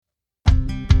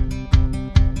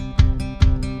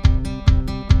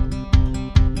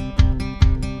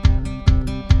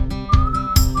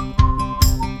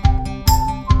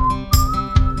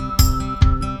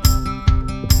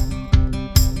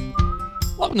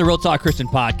Welcome to Real Talk Christian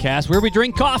Podcast, where we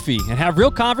drink coffee and have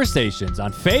real conversations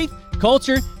on faith,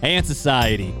 culture, and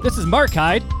society. This is Mark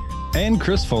Hyde. And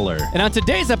Chris Fuller. And on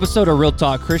today's episode of Real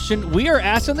Talk Christian, we are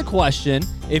asking the question,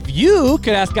 if you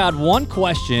could ask God one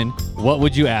question, what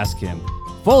would you ask him?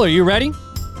 Fuller, you ready?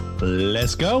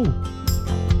 Let's go.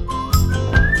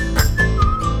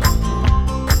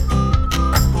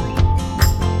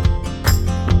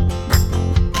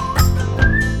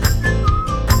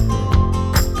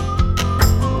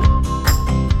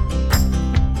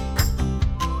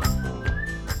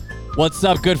 What's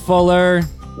up, good Fuller?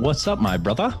 What's up, my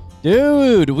brother?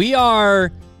 Dude, we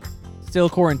are still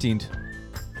quarantined.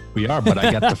 We are, but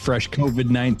I got the fresh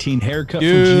COVID-19 haircut from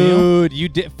Janelle. Dude, you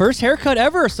did first haircut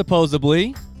ever,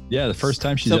 supposedly. Yeah, the first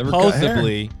time she's ever cut hair.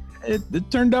 Supposedly. It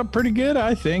turned out pretty good,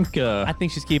 I think. I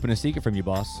think she's keeping a secret from you,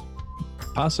 boss.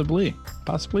 Possibly.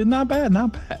 Not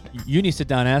bad. You need to sit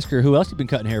down and ask her who else you've been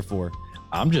cutting hair for.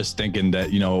 I'm just thinking that,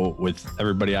 with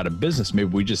everybody out of business, maybe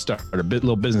we just start a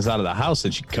little business out of the house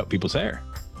and she cut people's hair.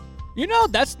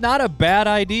 That's not a bad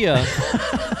idea.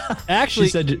 Actually,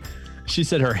 she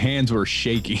said her hands were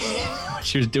shaky.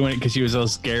 She was doing it because she was so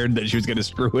scared that she was going to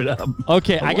screw it up.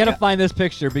 Okay, I got to find this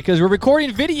picture because we're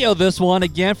recording video this one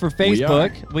again for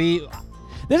Facebook.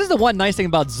 This is the one nice thing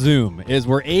about Zoom is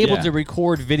we're able to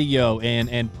record video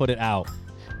and put it out.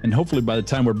 And hopefully by the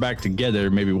time we're back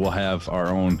together, maybe we'll have our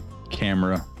own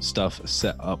camera stuff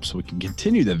set up so we can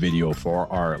continue the video for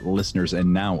our listeners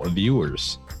and now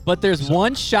viewers. But there's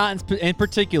one shot in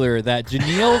particular that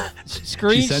Janelle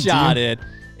screenshotted.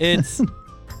 It's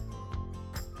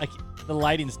like the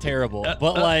lighting's terrible,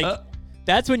 but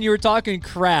that's when you were talking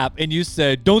crap and you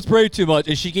said, don't spray too much.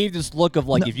 And she gave this look of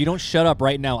if you don't shut up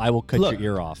right now, I will cut your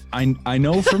ear off. I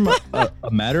know from a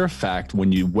matter of fact,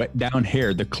 when you wet down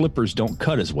hair, the clippers don't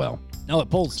cut as well. No, it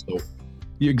pulls. So,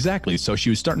 exactly. So she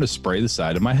was starting to spray the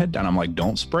side of my head down. I'm like,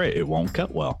 don't spray it. It won't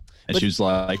cut well. And she was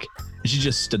like, she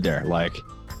just stood there like,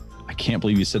 I can't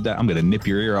believe you said that. I'm going to nip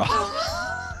your ear off.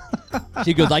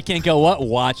 She goes, I can't go what?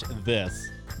 Watch this.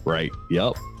 Right.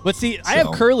 Yep. But see, I have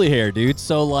curly hair, dude.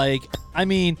 So obviously,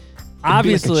 like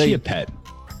a chia pet.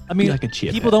 Like a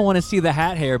chia people pet. Don't want to see the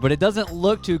hat hair, but it doesn't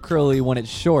look too curly when it's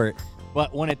short.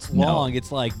 But when it's long,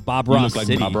 it's like Bob Ross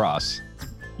City. You look like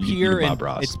Bob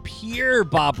Ross. It's pure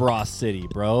Bob Ross City,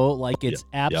 bro. It's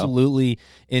absolutely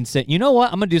insane. You know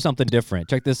what? I'm gonna do something different.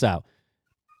 Check this out.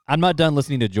 I'm not done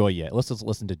listening to Joy yet. Let's just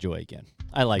listen to Joy again.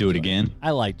 I like do Joy. it again. I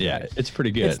like Joy. Yeah, it's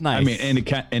pretty good. It's nice. I mean, and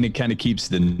it kind of keeps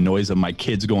the noise of my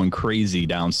kids going crazy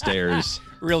downstairs.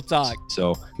 Real talk.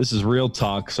 So this is real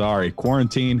talk. Sorry,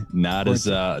 quarantine not as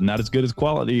good as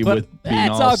quality with being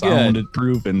all sounded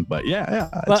proven. But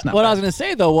But what I was gonna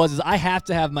say though is I have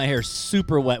to have my hair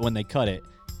super wet when they cut it,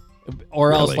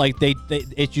 or else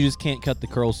you just can't cut the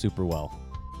curls super well.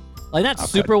 Not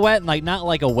super wet, not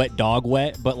like a wet dog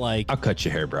wet, but I'll cut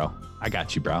your hair, bro. I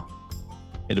got you, bro.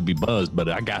 It'll be buzzed, but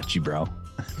I got you, bro.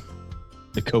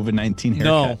 The COVID-19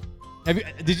 haircut. No.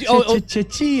 Did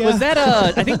you? Was that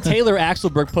I think Taylor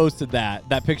Axelberg posted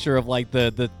that picture of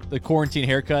the quarantine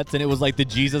haircuts, and it was the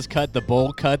Jesus cut, the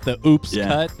bowl cut, the oops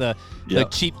cut, the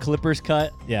cheap clippers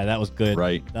cut. Yeah, that was good.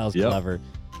 Right. That was clever.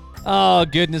 Oh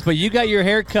goodness! But you got your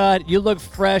hair cut. You look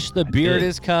fresh. The beard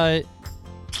is cut.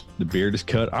 The beard is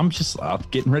cut. I'm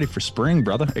getting ready for spring,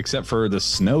 brother. Except for the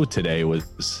snow today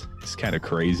it's kind of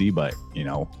crazy, but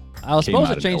I was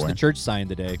supposed to change the church sign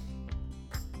today,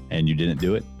 and you didn't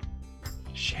do it.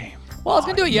 Shame. Well, I was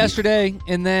gonna do it yesterday,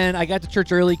 and then I got to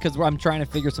church early because I'm trying to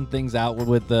figure some things out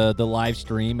with the live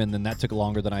stream, and then that took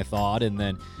longer than I thought, and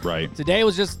then today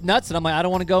was just nuts, and I'm like, I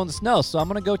don't want to go in the snow, so I'm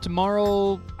gonna go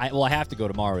tomorrow. I have to go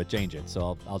tomorrow to change it,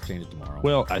 so I'll change it tomorrow.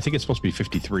 Well, I think it's supposed to be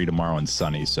 53 tomorrow and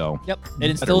sunny, so yep, and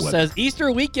it still says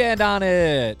Easter weekend on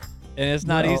it, and it's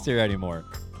not Easter anymore.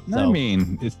 So I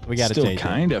mean, it's still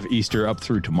kind of Easter up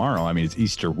through tomorrow. I mean, it's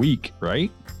Easter week,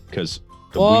 right? Because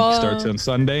the week starts on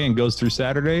Sunday and goes through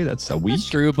Saturday. That's a week. That's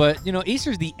true, but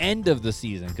Easter's the end of the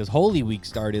season because Holy Week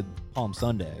started Palm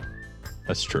Sunday.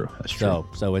 That's true.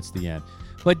 So it's the end.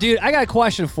 But dude, I got a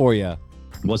question for you.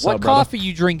 What's up, brother? What coffee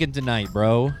you drinking tonight,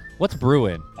 bro? What's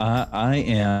brewing? I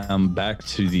am back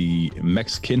to the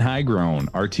Mexican High Grown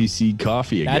RTC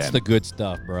coffee again. That's the good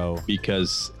stuff, bro.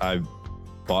 Because I've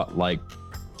bought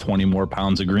 20 more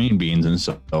pounds of green beans, and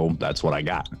so that's what I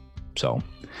got. So,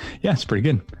 yeah, it's pretty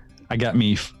good. I got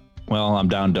me, I'm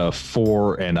down to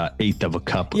 4 1/8 of a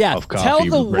cup of coffee. Tell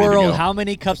the world how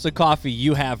many cups of coffee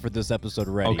you have for this episode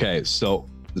already. Okay, so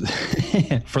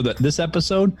for this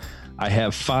episode, I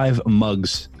have 5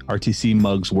 mugs, RTC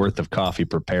mugs worth of coffee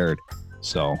prepared.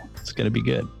 So it's going to be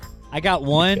good. I got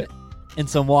one and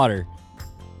some water.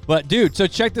 But, dude, so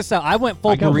check this out. I went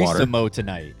full barista mode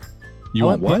tonight. You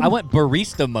want what? I went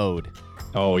barista mode.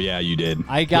 Oh yeah, you did.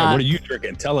 I got. What are you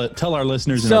drinking? Tell our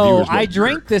listeners. So and our viewers I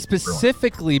drank this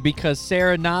specifically because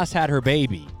Sarah Nass had her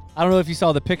baby. I don't know if you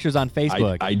saw the pictures on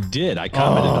Facebook. I did. I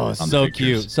commented on the so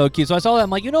pictures. cute, so cute. So I saw that. I'm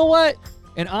like, you know what?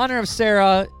 In honor of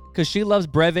Sarah, because she loves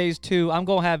brevets too, I'm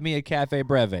gonna have me a cafe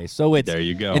breve. So it's there.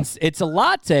 You go. It's a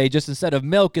latte, just instead of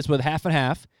milk, it's with half and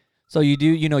half. So you do,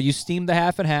 you steam the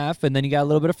half and half, and then you got a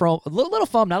little bit of foam, a little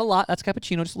foam, not a lot. That's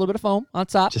cappuccino, just a little bit of foam on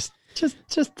top. Just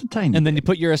a tiny. And then you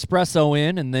put your espresso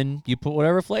in, and then you put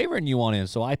whatever flavoring you want in.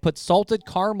 So I put salted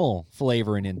caramel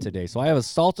flavoring in today. So I have a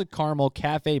salted caramel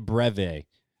cafe breve.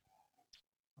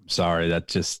 I'm sorry,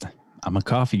 I'm a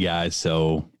coffee guy,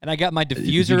 so. And I got my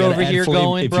diffuser over here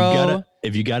going, bro.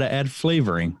 If you gotta add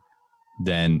flavoring,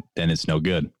 then it's no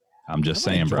good. I'm just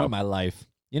saying, bro. Enjoy my life.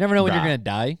 You never know when you're gonna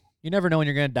die. You never know when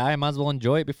you're gonna die. I might as well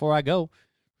enjoy it before I go.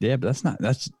 Yeah, but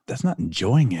that's not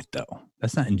enjoying it though.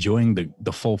 That's not enjoying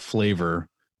the full flavor.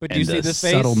 But do you see this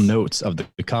face? Subtle notes of the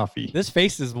coffee. This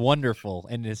face is wonderful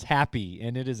and is happy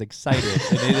and it is excited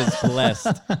and it is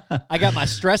blessed. I got my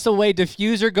stress away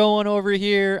diffuser going over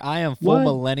here. I am full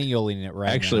millennialing it right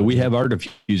now. Actually, we have our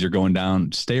diffuser going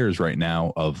downstairs right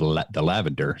now of the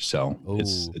lavender. So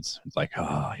it's like,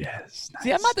 oh yes. Nice.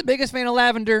 See, I'm not the biggest fan of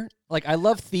lavender. Like I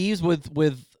love thieves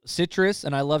with citrus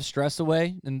and I love stress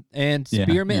away and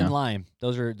spearmint and lime.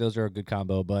 Those are a good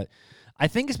combo, but I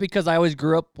think it's because I always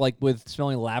grew up like with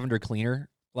smelling lavender cleaner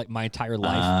like my entire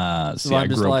life. So I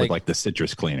grew up with like the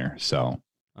citrus cleaner. So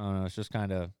I don't know. It's just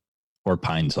kind of or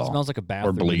Pine Sol. Smells like a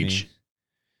bathroom. Or bleach.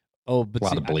 Oh, but a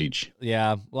lot of bleach.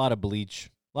 Yeah, a lot of bleach.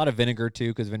 A lot of vinegar too,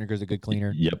 because vinegar is a good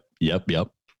cleaner. Yep.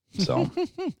 So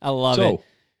I love it. So,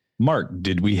 Mark,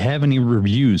 did we have any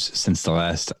reviews since the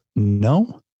last?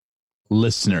 No.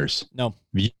 Listeners, no.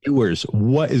 Viewers,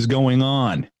 what is going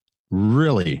on?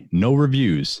 Really, no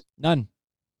reviews. None.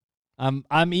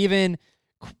 I'm even.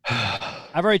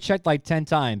 I've already checked like 10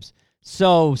 times.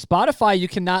 So Spotify, you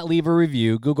cannot leave a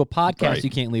review. Google Podcasts, you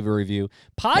can't leave a review.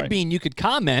 Podbean, you could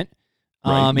comment.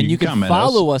 And you can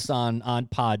follow us on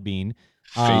Podbean.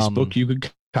 Facebook, you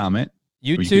could comment.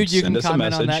 YouTube, you can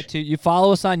comment on that too. You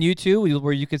follow us on YouTube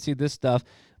where you can see this stuff.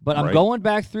 But I'm going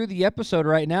back through the episode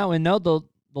right now, and no, the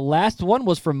last one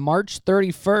was from March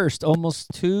 31st,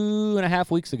 almost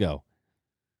 2.5 weeks ago.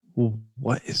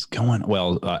 What is going on?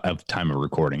 Well, at time of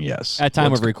recording, yes. At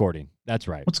time of recording. That's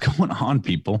right. What's going on,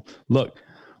 people? Look,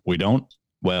 we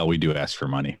do ask for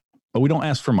money, but we don't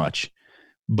ask for much.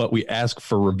 But we ask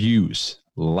for reviews,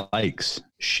 likes,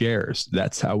 shares.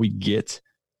 That's how we get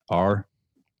our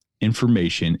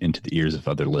information into the ears of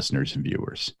other listeners and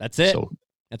viewers. That's it. So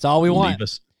that's all we want.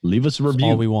 Leave us a review.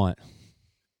 That's all we want.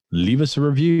 Leave us a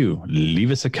review.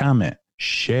 Leave us a comment.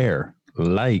 Share.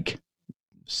 Like.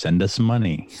 Send us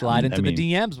money. Slide into the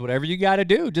DMs. Whatever you got to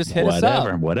do. Just hit us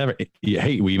up. Whatever.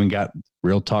 Hey, we even got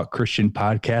Real Talk Christian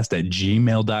Podcast at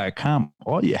gmail.com.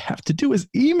 All you have to do is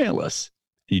email us.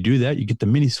 You do that, you get the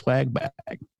mini swag bag.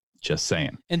 Just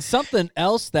saying. And something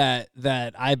else that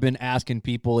I've been asking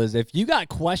people is if you got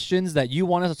questions that you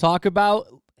want us to talk about,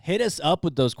 hit us up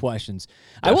with those questions.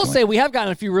 Definitely. I will say we have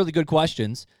gotten a few really good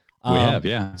questions. We have,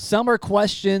 yeah. Some are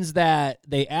questions that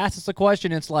they asked us a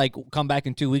question. It's like, come back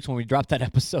in 2 weeks when we drop that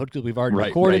episode because we've already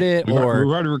recorded it. We've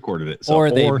already recorded it. So, or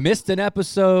they missed an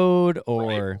episode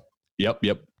or. Yep.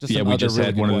 We just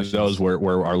had one of those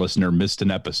where our listener missed an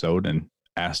episode and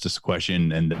asked us a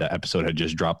question and the episode had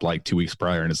just dropped like 2 weeks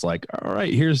prior. And it's like, all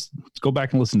right, let's go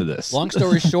back and listen to this. Long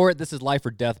story short, this is life or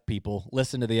death, people.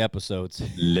 Listen to the episodes.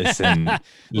 Listen,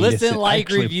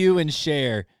 review, and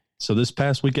share. So this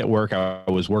past week at work, I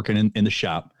was working in the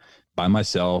shop by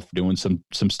myself, doing some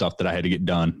stuff that I had to get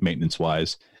done maintenance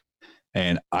wise.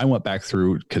 And I went back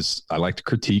through because I like to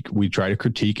critique. We try to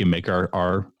critique and make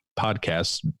our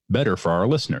podcasts better for our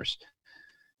listeners.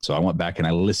 So I went back and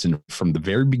I listened from the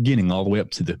very beginning all the way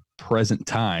up to the present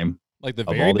time. Like the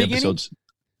very beginning? Episodes.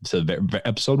 So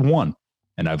episode 1.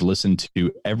 And I've listened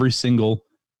to every single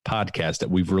podcast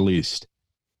that we've released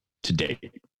to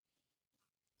date.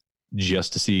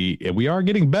 Just to see if we are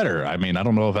getting better. I mean, I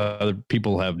don't know if other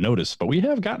people have noticed, but we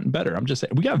have gotten better. I'm just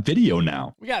saying, we got video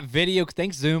now. We got video.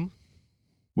 Thanks, Zoom.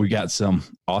 We got some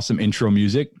awesome intro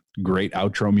music, great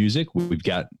outro music. We've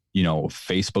got,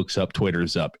 Facebook's up,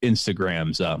 Twitter's up,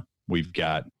 Instagram's up. We've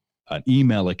got an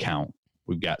email account.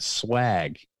 We've got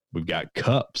swag. We've got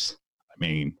cups. I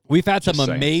mean, we've had some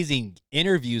amazing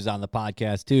interviews on the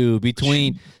podcast too,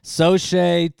 between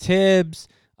Soche, Tibbs,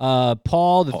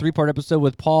 Paul, the 3-part episode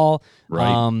with Paul.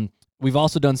 Right. We've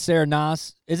also done Sarah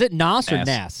Nass. Is it Nass or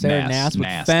Nass? Sarah Nass with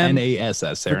Nass.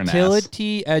 Nass. Sarah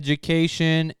Fertility,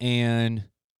 education, and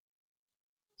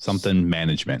Something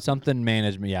management.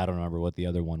 Yeah, I don't remember what the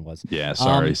other one was. Yeah,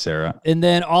 sorry, Sarah. And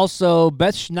then also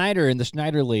Beth Schneider and the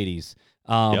Schneider ladies.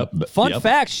 Fun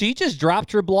fact, she just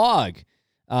dropped her blog.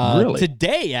 Really?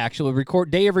 Today, actually,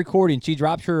 day of recording. She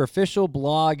dropped her official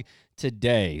blog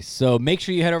today. So make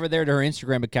sure you head over there to her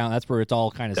Instagram account. That's where it's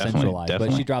all kind of centralized. Definitely.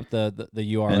 But she dropped the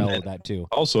URL of that too.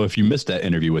 Also, if you missed that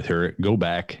interview with her, go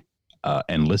back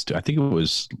and listen to, I think it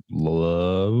was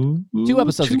 2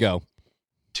 episodes ago.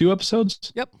 2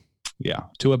 episodes? Yep. Yeah,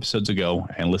 2 episodes ago,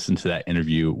 and listen to that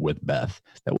interview with Beth.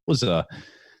 That was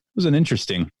an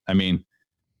interesting, I mean,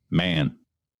 man,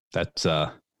 that's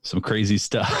some crazy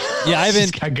stuff. Yeah,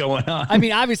 I've got going on. I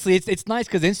mean, obviously, it's nice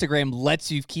because Instagram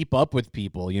lets you keep up with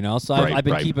people, you know? So I've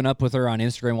been keeping up with her on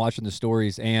Instagram, watching the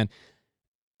stories, and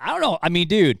I don't know. I mean,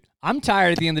 dude, I'm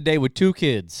tired at the end of the day with 2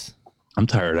 kids. I'm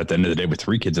tired at the end of the day with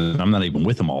 3 kids, and I'm not even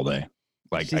with them all day.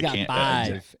 Like, she's got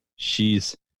 5.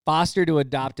 She's fostered to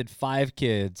adopted 5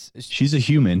 kids. She's a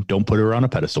human. Don't put her on a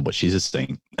pedestal, but she's a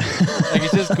saint. Like,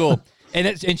 it's just cool.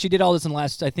 And she did all this in the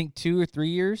last, I think, 2 or 3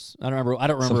 years. I don't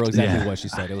remember exactly what she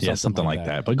said. It was something like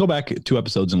that. But go back 2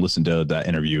 episodes and listen to that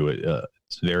interview.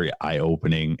 It's very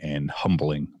eye-opening and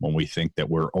humbling when we think that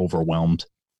we're overwhelmed.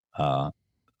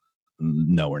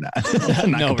 No, we're not.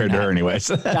 Not compared to her anyways.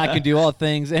 God can do all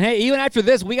things. And hey, even after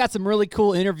this, we got some really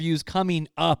cool interviews coming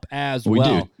up as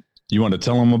well. We do. You want to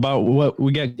tell them about what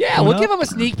we got? Yeah, we'll give them a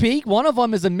sneak peek. One of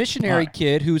them is a missionary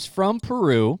kid who's from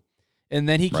Peru, and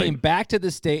then he came back to the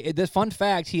state. The fun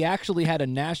fact: he actually had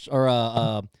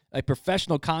a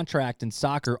professional contract in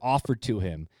soccer offered to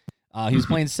him. He was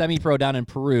playing semi-pro down in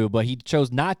Peru, but he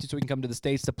chose not to, so he can come to the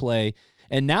States to play.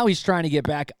 And now he's trying to get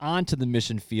back onto the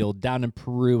mission field down in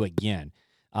Peru again.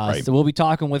 So we'll be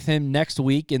talking with him next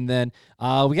week, and then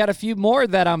we got a few more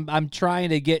that I'm trying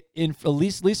to get in, at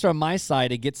least from my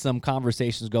side, to get some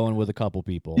conversations going with a couple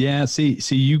people. Yeah, see,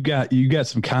 you got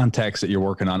some contacts that you're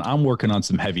working on. I'm working on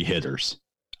some heavy hitters.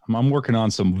 I'm working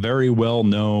on some very well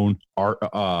known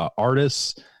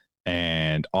artists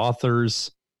and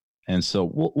authors. And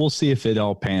so we'll see if it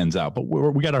all pans out. But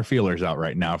we got our feelers out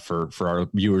right now for our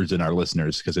viewers and our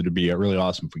listeners, because it would be really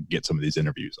awesome if we could get some of these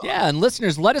interviews on. Yeah, and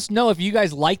listeners, let us know if you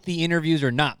guys like the interviews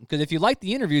or not. Because if you like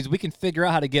the interviews, we can figure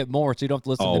out how to get more, so you don't have to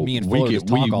listen to me and Fuller just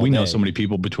talk all we day. know so many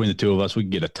people between the 2 of us. We can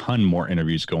get a ton more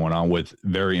interviews going on with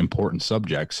very important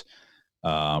subjects.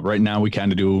 Right now, we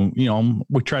kind of do,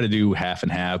 we try to do half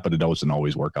and half, but it doesn't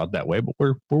always work out that way. But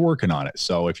we're working on it.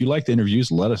 So if you like the interviews,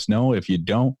 let us know. If you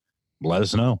don't, let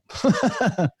us know.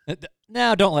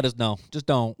 No, don't let us know. Just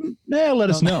don't. Yeah,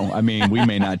 let us know. I mean, we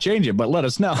may not change it, but let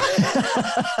us know.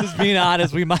 Just being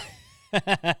honest, we might.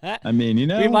 I mean,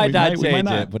 we might not change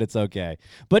it, but it's okay.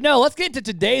 But no, let's get into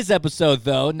today's episode,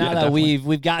 though. Now that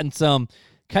we've gotten some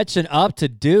catching up to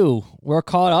do, we're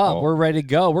caught up. We're ready to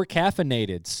go. We're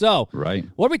caffeinated. So,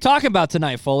 what are we talking about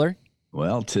tonight, Fuller?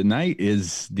 Well, tonight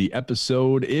is the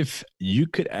episode, if you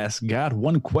could ask God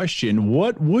one question,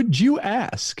 what would you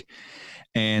ask?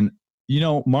 And,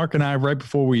 Mark and I, right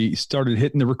before we started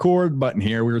hitting the record button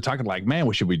here, we were talking like, man,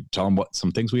 should we tell him what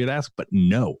some things we had asked? But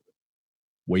no,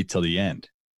 wait till the end.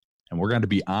 And we're going to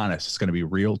be honest. It's going to be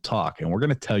real talk. And we're going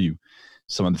to tell you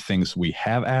some of the things we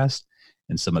have asked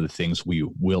and some of the things we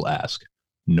will ask.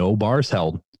 No bars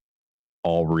held,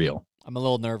 all real. I'm a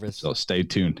little nervous. So stay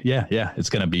tuned. Yeah. It's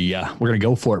going to be, we're going to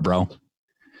go for it, bro.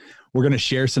 We're going to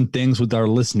share some things with our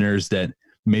listeners that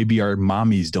maybe our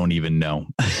mommies don't even know.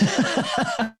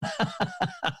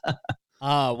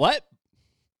 What?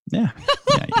 Yeah.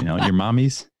 Your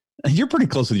mommies. You're pretty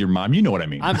close with your mom. You know what I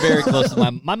mean. I'm very close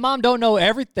to my mom. Don't know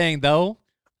everything, though.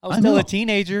 I was still a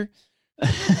teenager.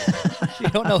 She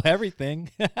don't know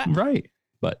everything. Right.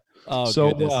 But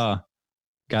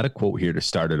got a quote here to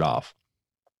start it off.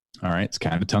 All right. It's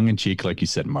kind of tongue in cheek, like you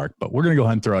said, Mark, but we're going to go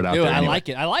ahead and throw it out there.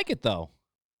 Anyway. I like it, though.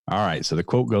 All right. So the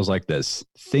quote goes like this: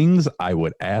 things I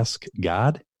would ask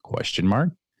God, ?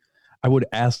 I would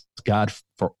ask God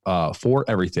for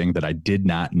everything that I did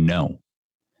not know,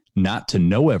 not to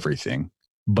know everything,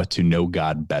 but to know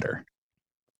God better.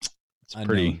 It's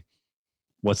pretty.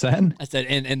 What's that? I said,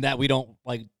 and that we don't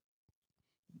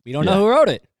know who wrote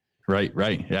it. Right.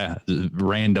 Yeah.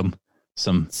 Random.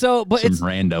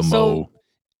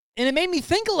 And it made me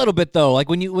think a little bit, though. Like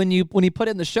when you put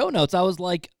it in the show notes, I was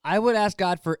like, I would ask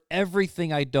God for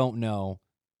everything I don't know,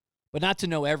 but not to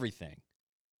know everything.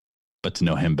 But to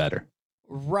know him better.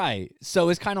 Right. So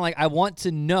it's kind of like I want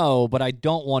to know, but I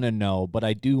don't want to know, but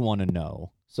I do want to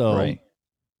know. So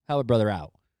help a brother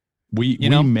out. We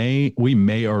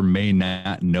may or may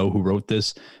not know who wrote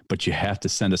this, but you have to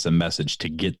send us a message to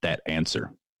get that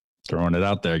answer. Throwing it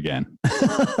out there again.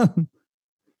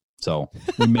 So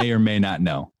we may or may not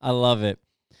know. I love it.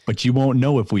 But you won't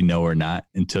know if we know or not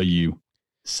until you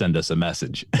send us a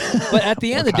message. But at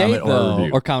the end of the day, though,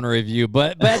 or comment or review.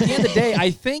 But at the end of the day, I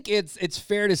think it's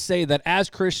fair to say that as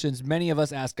Christians, many of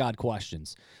us ask God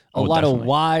questions. A lot of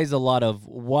whys, a lot of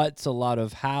whats, a lot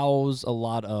of hows, a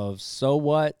lot of so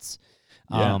whats.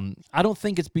 Yeah. I don't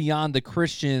think it's beyond the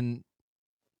Christian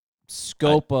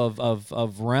scope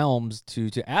of realms to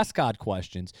ask God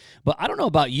questions. But I don't know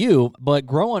about you, but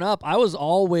growing up, I was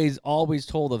always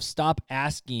told of stop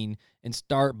asking and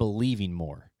start believing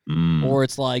more. Or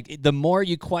it's like the more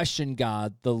you question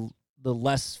God, the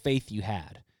less faith you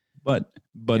had. But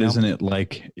isn't it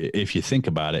like, if you think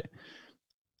about it,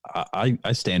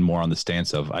 I stand more on the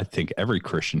stance of, I think every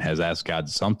Christian has asked God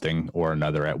something or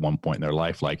another at one point in their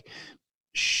life. Like,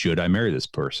 should I marry this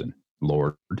person?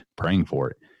 Lord, praying for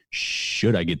it.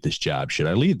 Should I get this job? Should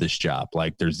I leave this job?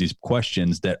 Like, there's these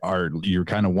questions that you're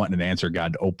kind of wanting an answer.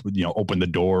 God to open the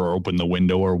door or open the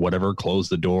window or whatever, close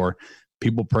the door.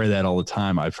 People pray that all the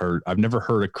time. I've never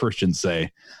heard a Christian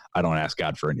say, I don't ask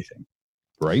God for anything.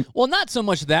 Right. Well, not so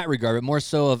much that regard, but more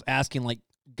so of asking, like,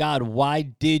 God, why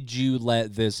did you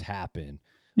let this happen?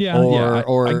 Yeah.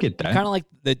 Or I get that. Kind of like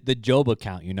the Job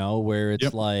account, where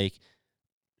it's like,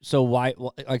 so why,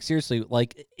 like, seriously,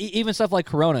 like, even stuff like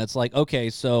Corona, it's like, okay,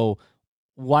 so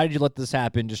why did you let this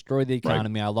happen? Destroy the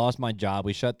economy. Right. I lost my job.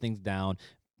 We shut things down.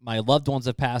 My loved ones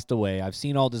have passed away. I've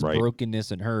seen all this brokenness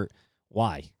and hurt.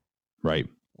 Why? Right.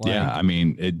 Yeah. I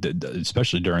mean,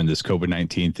 especially during this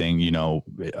COVID-19 thing,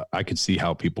 I could see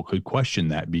how people could question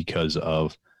that because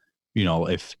of,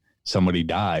 if somebody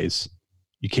dies,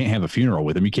 you can't have a funeral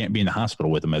with them. You can't be in the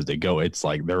hospital with them as they go. It's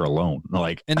like they're alone.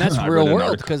 Like, and that's real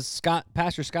world, because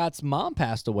Pastor Scott's mom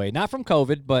passed away, not from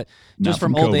COVID, but just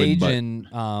from old age and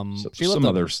she lived some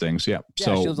other things. Yeah.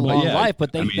 So she lived a long life,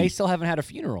 but they still haven't had a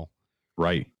funeral.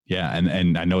 Right. Yeah.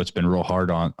 And I know it's been real hard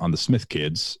on the Smith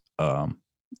kids.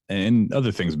 And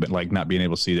other things, but like not being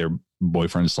able to see their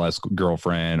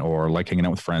boyfriend/girlfriend or like hanging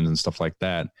out with friends and stuff like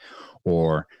that.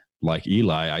 Or like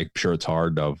Eli, I'm sure it's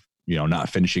hard of, not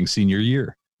finishing senior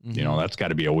year. Mm-hmm. That's got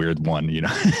to be a weird one,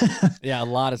 Yeah, a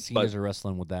lot of seniors are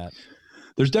wrestling with that.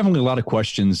 There's definitely a lot of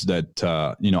questions that,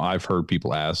 I've heard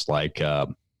people ask, like,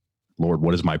 Lord,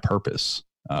 what is my purpose?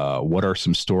 What are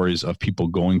some stories of people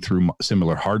going through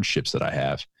similar hardships that I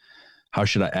have? How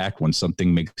should I act when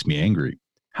something makes me angry?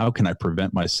 How can I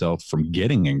prevent myself from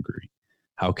getting angry?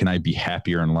 How can I be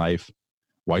happier in life?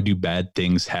 Why do bad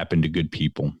things happen to good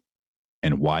people?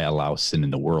 And why allow sin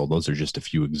in the world? Those are just a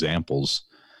few examples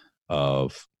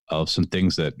of some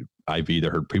things that I've either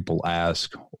heard people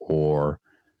ask or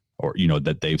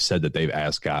that they've said that they've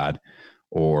asked God,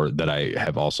 or that I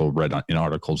have also read in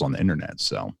articles on the internet.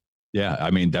 So yeah,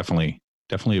 I mean, definitely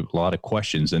a lot of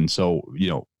questions. And so,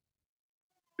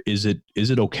 is it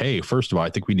okay? First of all, I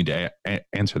think we need to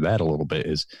answer that a little bit.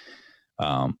 Is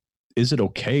it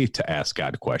okay to ask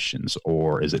God questions,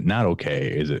 or is it not okay?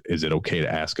 Is it okay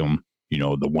to ask him,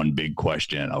 the one big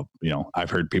question of,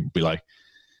 I've heard people be like,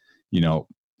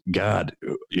 God,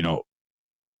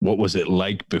 what was it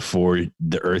like before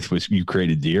the earth you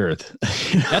created the earth?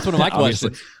 That's one of my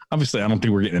questions. Obviously, I don't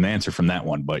think we're getting an answer from that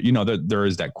one, but there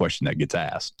is that question that gets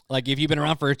asked. Like, if you've been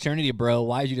around for eternity, bro,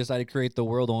 why did you decide to create the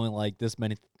world only like this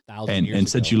many thousand years ago? And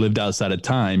since you lived outside of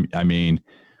time, I mean,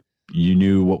 you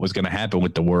knew what was going to happen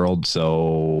with the world, so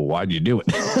why do you do it?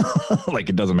 Like,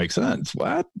 it doesn't make sense.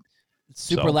 What?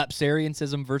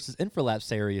 Superlapsarianism versus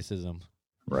infralapsarianism.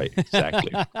 Right,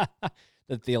 exactly.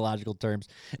 The theological terms.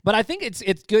 But I think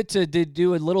it's good to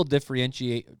do a little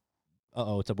differentiate.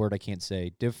 It's a word I can't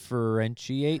say.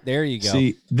 Differentiate. There you go.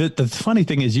 See, the funny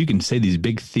thing is, you can say these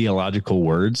big theological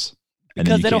words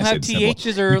because they don't have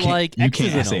THs or like X's.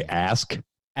 You can't say ask.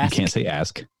 You can't say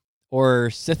ask. Or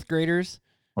sixth graders.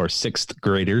 Or sixth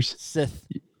graders. Sith.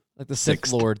 Like the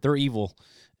Sith Lord. They're evil.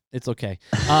 It's okay.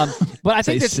 But I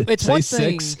think it's one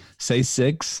thing. Say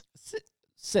six.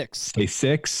 Six. Say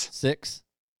six. Six.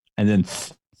 And then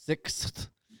sixth.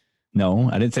 No,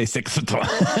 I didn't say sixth.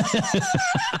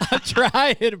 I'm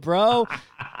trying, bro.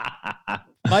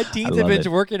 My teens have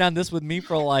been working on this with me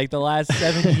for like the last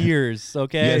 7 years.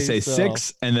 Okay. Yeah, say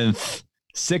six and then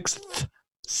sixth.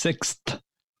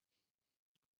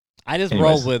 I just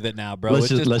roll with it now, bro. I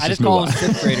just call them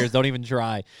sixth graders. Don't even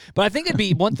try. But I think it'd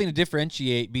be one thing to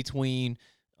differentiate between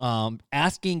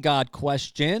asking God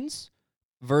questions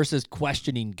versus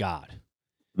questioning God.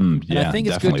 And I think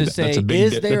it's good to say,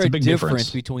 is there a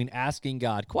difference between asking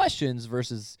God questions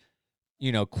versus,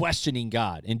 questioning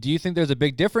God? And do you think there's a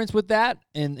big difference with that?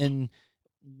 And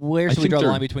where should we draw the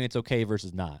line between it's okay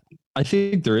versus not? I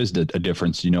think there is a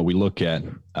difference. We look at...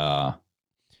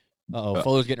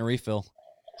 Fuller's getting a refill.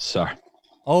 Sorry.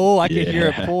 Oh, I can hear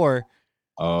it pour.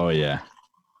 Oh yeah.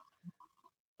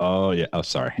 Oh yeah. Oh,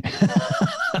 sorry.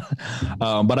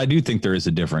 But I do think there is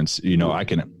a difference. You know, I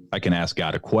can ask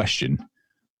God a question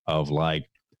of like,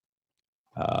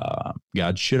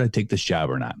 God, should I take this job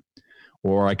or not?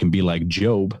 Or I can be like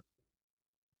Job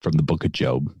from the book of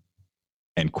Job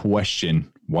and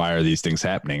question why are these things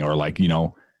happening? Or like, you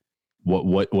know,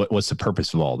 what's the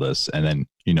purpose of all this? And then,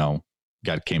 you know,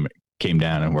 God came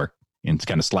down and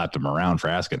kind of slapped him around for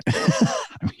asking.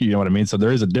 You know what I mean? So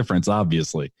there is a difference,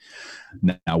 obviously.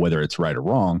 Now, whether it's right or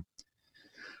wrong,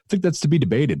 I think that's to be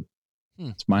debated.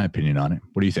 That's my opinion on it.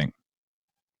 What do you think?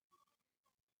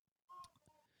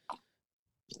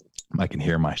 I can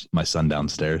hear my son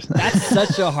downstairs. That's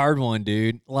such a hard one,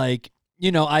 dude. Like,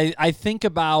 you know, I think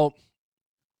about,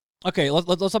 okay, let's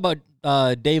talk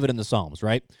about David in the Psalms,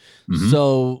 right? Mm-hmm.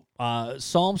 So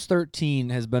Psalms 13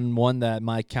 has been one that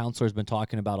my counselor has been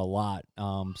talking about a lot.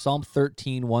 Psalm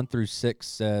 13, 1-6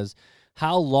 says,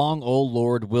 "How long, O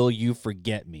Lord, will you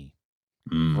forget me?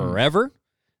 Forever?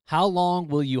 How long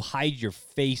will you hide your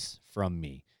face from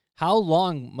me? How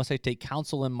long must I take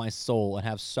counsel in my soul and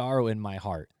have sorrow in my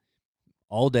heart?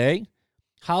 All day?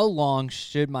 How long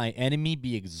should my enemy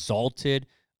be exalted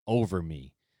over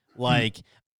me?" Like,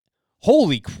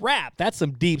 holy crap, that's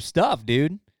some deep stuff,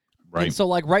 dude. Right. And so,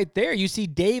 like, right there, you see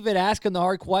David asking the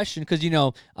hard question because, you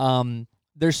know,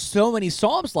 there's so many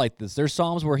Psalms like this. There's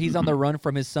Psalms where he's on the run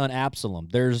from his son Absalom.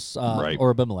 There's,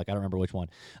 or Abimelech, I don't remember which one.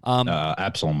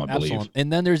 Absalom, I believe.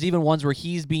 And then there's even ones where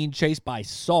he's being chased by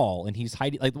Saul and he's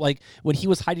hiding, like when he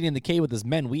was hiding in the cave with his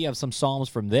men, we have some Psalms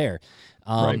from there.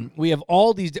 We have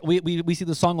all these, we see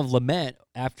the Song of Lament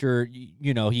after,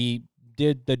 you know, he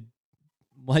did the,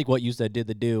 like what you said, did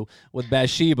the do with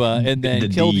Bathsheba and then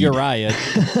killed Uriah.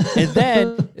 And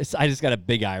then I just got a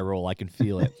big eye roll. I can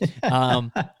feel it.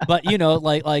 But you know,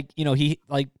 you know, he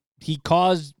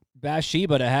caused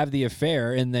Bathsheba to have the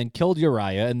affair and then killed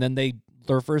Uriah. And then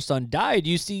their first son died.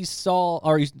 You see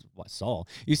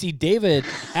you see David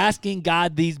asking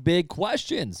God these big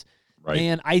questions. Right.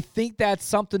 And I think that's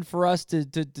something for us to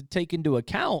take into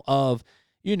account of,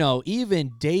 you know,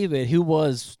 even David, who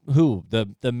was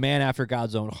the man after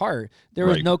God's own heart, there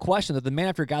was no question that the man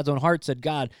after God's own heart said,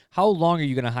 "God, how long are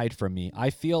you going to hide from me? I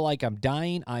feel like I'm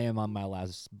dying. I am on my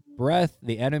last breath.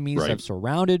 The enemies have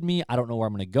surrounded me. I don't know where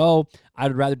I'm going to go. I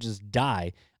would rather just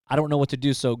die. I don't know what to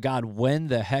do. So, God, when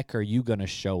the heck are you going to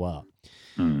show up?"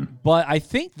 But I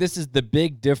think this is the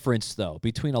big difference, though,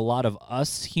 between a lot of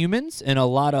us humans and a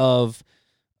lot of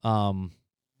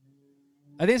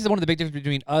I think this is one of the big differences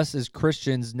between us as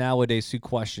Christians nowadays who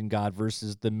question God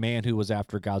versus the man who was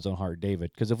after God's own heart,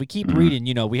 David. Because if we keep reading,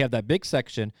 you know, we have that big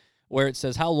section where it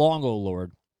says, "How long, O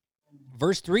Lord?"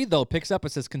 Verse 3, though, picks up,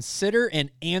 it says, "Consider and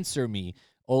answer me,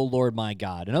 O Lord my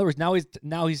God." In other words,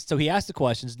 so he asked the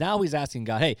questions. Now he's asking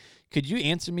God, "Hey, could you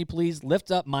answer me, please?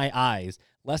 Lift up my eyes,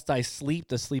 lest I sleep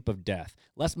the sleep of death.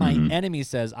 Lest my enemy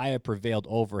says I have prevailed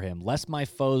over him. Lest my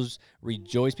foes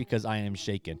rejoice because I am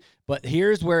shaken." But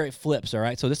here's where it flips, all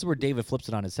right? So this is where David flips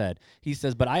it on his head. He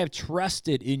says, "But I have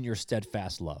trusted in your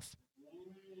steadfast love.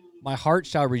 My heart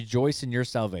shall rejoice in your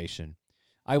salvation.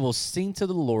 I will sing to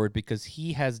the Lord because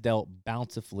he has dealt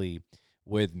bountifully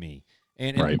with me."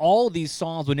 And in all these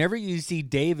Psalms, whenever you see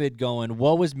David going,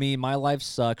 "Woe is me, my life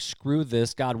sucks, screw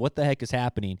this, God, what the heck is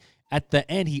happening?" At the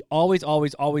end, he always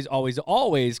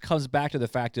comes back to the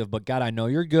fact of, "But God, I know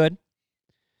you're good.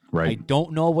 I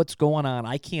don't know what's going on.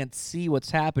 I can't see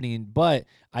what's happening, but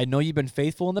I know you've been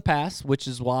faithful in the past," which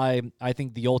is why I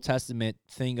think the Old Testament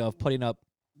thing of putting up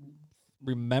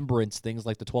remembrance things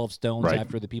like the 12 stones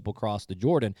after the people crossed the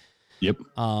Jordan. Yep.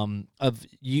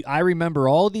 I remember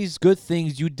all these good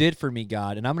things you did for me,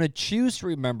 God, and I'm going to choose to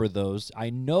remember those. I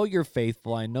know you're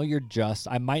faithful. I know you're just.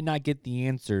 I might not get the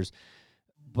answers,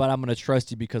 but I'm going to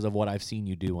trust you because of what I've seen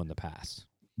you do in the past.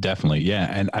 Definitely. Yeah.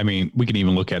 And I mean, we can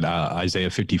even look at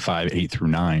Isaiah 55,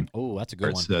 8-9. Oh, that's a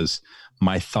good one. It says,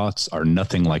 "My thoughts are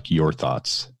nothing like your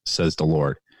thoughts, says the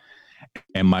Lord.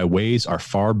 And my ways are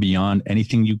far beyond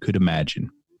anything you could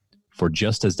imagine. For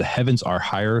just as the heavens are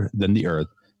higher than the earth,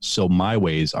 so my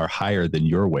ways are higher than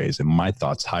your ways, and my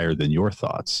thoughts higher than your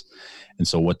thoughts." And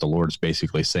so what the Lord is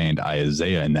basically saying to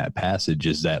Isaiah in that passage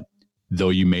is that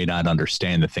though you may not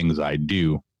understand the things I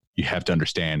do, you have to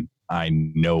understand I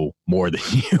know more than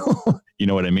you. You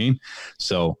know what I mean?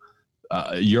 So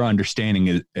your understanding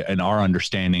is, and our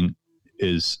understanding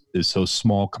is so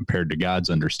small compared to God's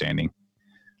understanding,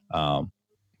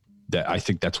 that I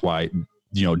think that's why,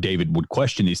 you know, David would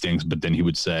question these things, but then he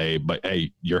would say, "But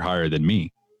hey, you're higher than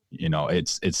me. You know,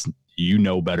 it's you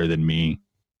know better than me."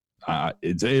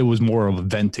 It was more of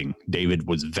venting. David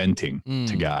was venting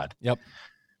to God. Yep.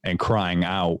 And crying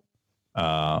out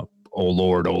oh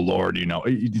Lord, you know,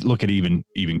 look at even,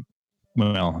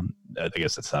 well, I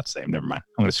guess that's not the same. Never mind.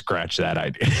 I'm going to scratch that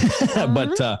idea.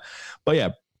 But yeah,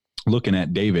 looking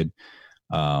at David,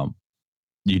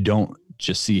 you don't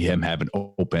just see him have an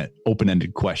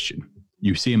open-ended question.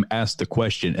 You see him ask the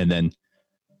question and then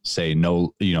say,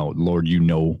 no, you know, Lord, you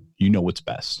know what's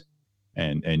best,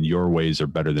 and your ways are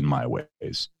better than my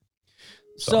ways.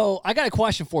 So I got a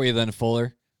question for you then,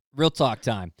 Fuller. Real talk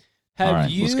time.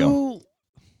 Have you,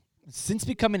 since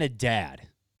becoming a dad,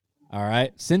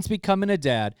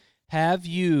 have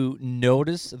you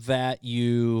noticed that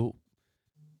you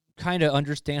kind of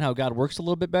understand how God works a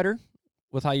little bit better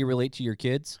with how you relate to your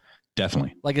kids?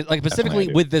 Definitely. Like specifically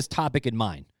with this topic in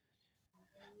mind.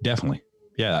 Definitely.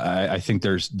 Yeah, I think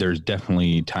there's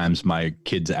definitely times my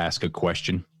kids ask a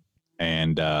question,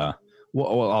 and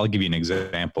well, I'll give you an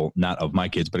example, not of my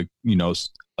kids, but you know,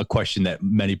 a question that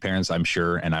many parents, I'm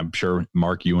sure,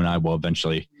 Mark, you and I will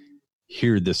eventually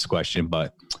hear this question,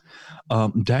 but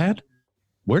Dad,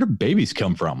 where do babies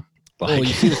come from? Like, you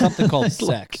see, there's something called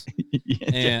sex.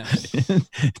 Yeah.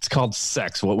 It's called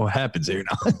sex. What happens here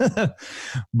now?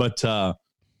 But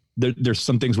there's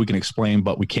some things we can explain,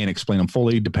 but we can't explain them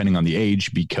fully depending on the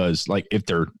age, because like if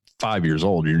they're 5 years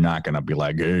old, you're not going to be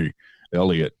like, hey,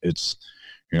 Elliot, it's,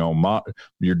 you know,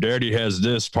 your daddy has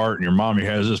this part and your mommy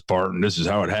has this part, and this is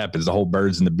how it happens. The whole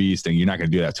birds and the bees thing. You're not going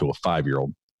to do that to a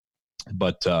 5-year-old.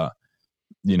 But,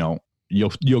 you know,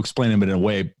 you'll explain them in a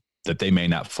way that they may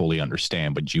not fully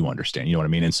understand, but you understand. You know what I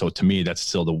mean? And so to me, that's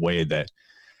still the way that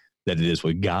it is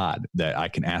with God, that I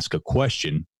can ask a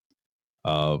question.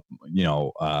 You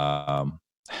know,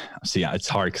 see, it's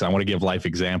hard because I want to give life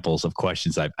examples of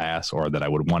questions I've asked or that I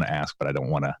would want to ask, but I don't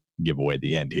want to give away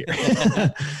the end here.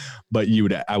 But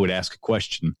I would ask a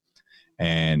question,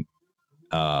 and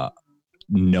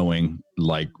knowing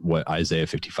like what Isaiah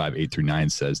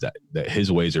 55:8-9 says, that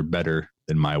his ways are better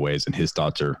than my ways and his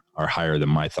thoughts are higher than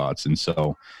my thoughts. And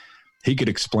so he could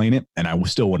explain it and I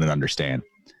still wouldn't understand.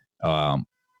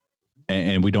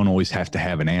 And we don't always have to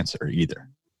have an answer either.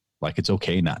 Like, it's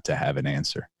okay not to have an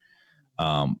answer.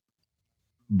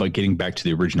 But getting back to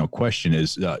the original question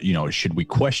is, you know, should we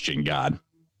question God?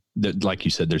 That, like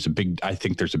you said, I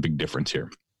think there's a big difference here.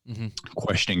 Mm-hmm.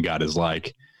 Questioning God is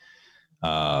like,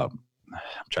 I'm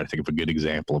trying to think of a good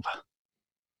example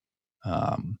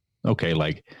of, okay,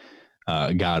 like,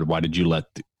 God, why did you let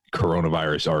the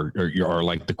coronavirus or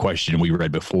like the question we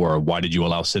read before, why did you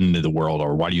allow sin into the world,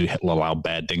 or why do you allow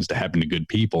bad things to happen to good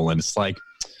people? And it's like,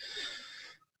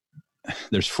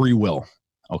 there's free will.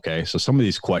 Okay. So some of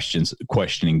these questions,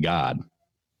 questioning God,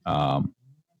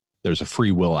 there's a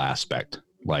free will aspect,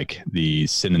 like the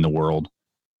sin in the world.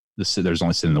 There's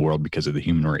only sin in the world because of the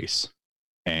human race,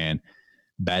 and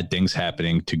bad things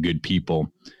happening to good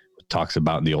people. Talks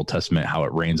about in the Old Testament how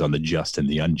it rains on the just and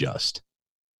the unjust,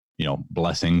 you know,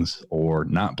 blessings or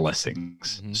not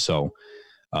blessings. Mm-hmm. So,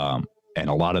 and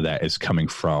a lot of that is coming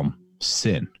from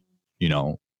sin, you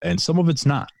know, and some of it's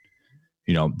not.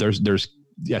 You know, there's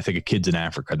I think of kids in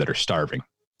Africa that are starving,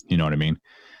 you know what I mean?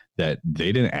 That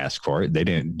they didn't ask for it. They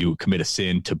didn't commit a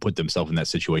sin to put themselves in that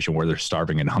situation where they're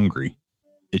starving and hungry.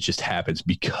 It just happens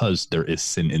because there is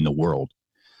sin in the world.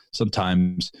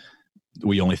 Sometimes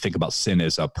we only think about sin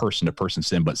as a person-to-person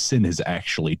sin, but sin has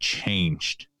actually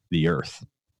changed the earth.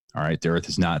 All right. The earth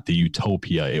is not the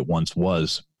utopia it once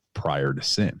was prior to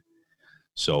sin.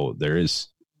 So there is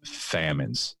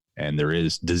famines and there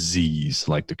is disease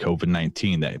like the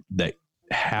COVID-19 that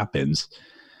happens.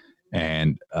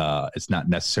 And it's not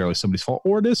necessarily somebody's fault,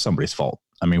 or it is somebody's fault.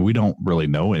 I mean, we don't really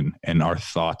know. And our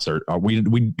thoughts are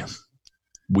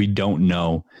we don't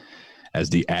know, as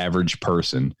the average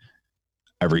person,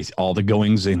 all the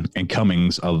goings and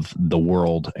comings of the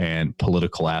world and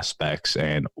political aspects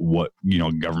and what, you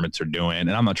know, governments are doing.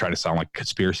 And I'm not trying to sound like a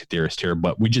conspiracy theorist here,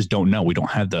 but we just don't know. We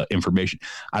don't have the information.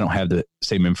 I don't have the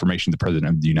same information the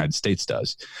president of the United States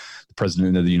does. The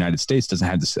president of the United States doesn't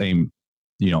have the same,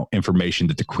 you know, information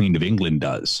that the Queen of England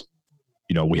does.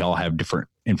 You know, we all have different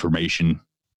information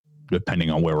depending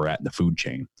on where we're at in the food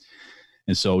chain.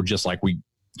 And so just like we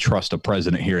trust a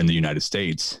president here in the United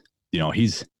States, you know,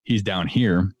 he's down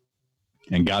here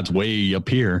and God's way up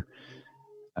here.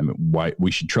 I mean, why we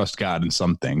should trust God in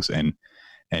some things and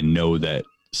know that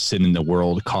sin in the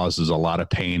world causes a lot of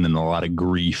pain and a lot of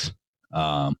grief.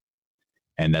 And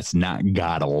that's not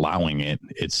God allowing it.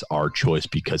 It's our choice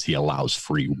because he allows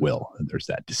free will. And there's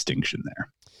that distinction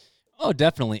there. Oh,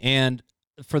 definitely. And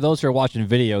for those who are watching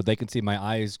video, they can see my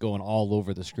eyes going all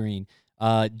over the screen.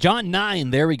 John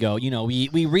 9, there we go. You know,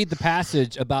 we read the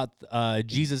passage about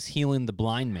Jesus healing the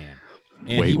blind man.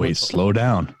 And wait, slow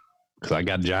down, because I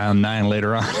got John 9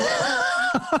 later on.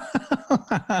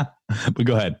 But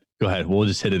go ahead. We'll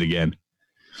just hit it again.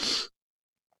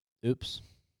 Oops.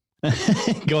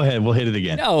 Go ahead. We'll hit it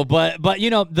again. No, but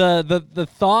the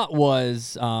thought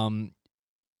was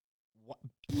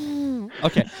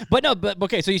okay. But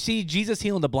okay, so you see Jesus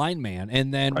healing the blind man,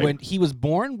 and then when he was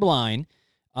born blind,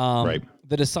 the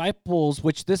disciples,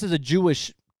 which this is a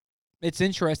Jewish, it's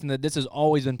interesting that this has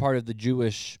always been part of the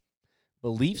Jewish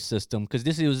belief system, because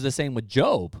this was the same with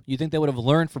Job. You think they would have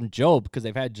learned from Job, because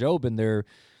they've had Job in their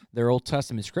Old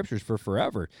Testament scriptures for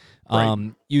forever.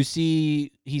 You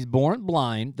see he's born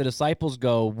blind. The disciples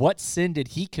go, what sin did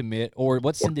he commit, or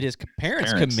what sin did his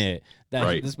parents commit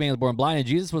that this man was born blind? And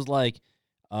Jesus was like,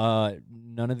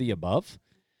 none of the above.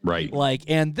 Right. Like,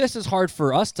 and this is hard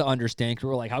for us to understand, because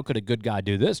we're like, how could a good God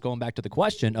do this? Going back to the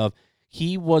question of,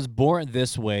 he was born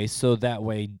this way so that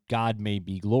way God may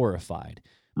be glorified.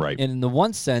 Right. And in the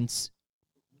one sense,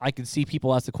 I can see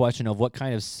people ask the question of what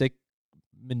kind of sick,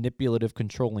 manipulative,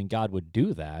 controlling God would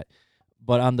do that.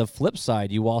 But on the flip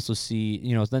side, you also see,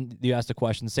 then you ask the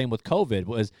question, same with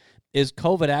COVID, is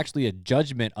COVID actually a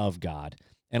judgment of God?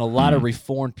 And a lot of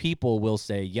Reformed people will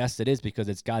say, yes, it is, because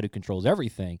it's God who controls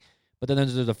everything. But then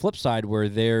there's the flip side where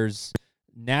there's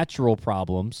natural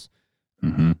problems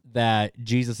that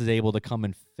Jesus is able to come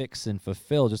and fix and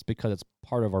fulfill just because it's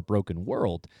part of our broken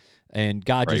world. And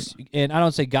God and I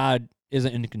don't say God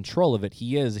isn't in control of it.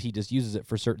 He is. He just uses it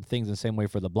for certain things, in the same way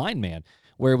for the blind man,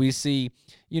 where we see,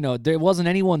 there wasn't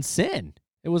anyone's sin.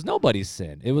 It was nobody's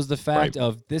sin. It was the fact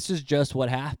of, this is just what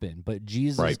happened. But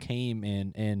Jesus came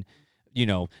in and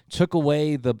took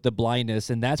away the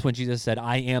blindness. And that's when Jesus said,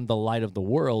 I am the light of the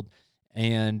world.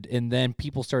 And then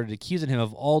people started accusing him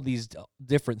of all these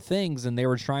different things. And they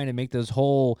were trying to make this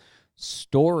whole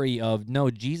story of, no,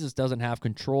 Jesus doesn't have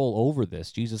control over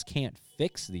this. Jesus can't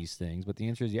fix these things. But the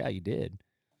answer is, yeah, he did.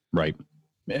 Right.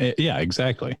 Yeah,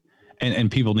 exactly.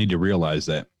 And people need to realize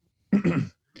that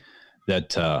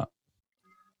that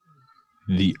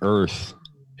the earth,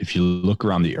 if you look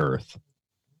around the earth,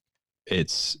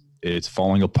 it's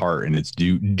falling apart, and it's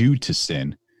due to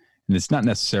sin. And it's not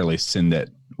necessarily sin that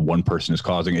one person is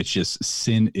causing. It's just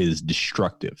sin is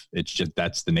destructive. It's just,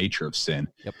 that's the nature of sin.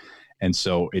 Yep. And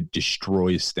so it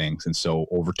destroys things. And so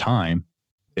over time,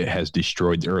 it has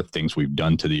destroyed the earth, things we've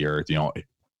done to the earth,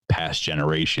 past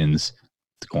generations,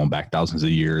 going back thousands of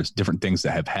years, different things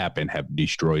that have happened have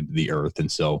destroyed the earth.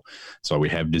 And so we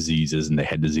have diseases, and they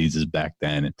had diseases back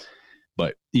then.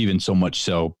 But even so much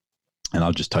so, and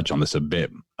I'll just touch on this a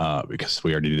bit because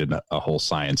we already did a whole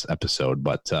science episode,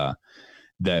 but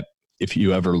that if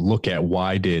you ever look at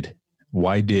why did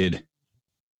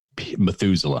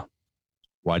Methuselah,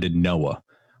 why did Noah,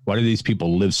 why did these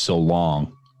people live so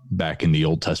long back in the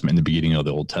Old Testament, in the beginning of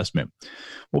the Old Testament?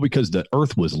 Well, because the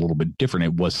earth was a little bit different.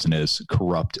 It wasn't as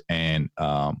corrupt and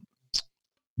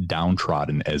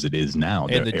downtrodden as it is now.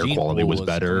 And the air quality was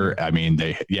better. I mean,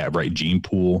 gene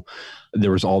pool.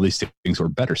 There was all these things were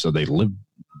better. So they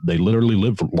literally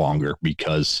lived longer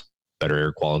because better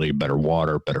air quality, better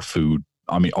water, better food.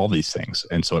 I mean, all these things.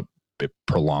 And so it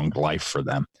prolonged life for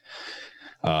them.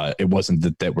 It wasn't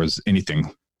that there was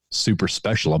anything super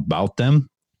special about them,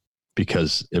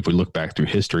 because if we look back through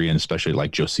history, and especially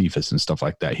like Josephus and stuff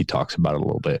like that, he talks about it a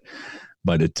little bit,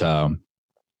 but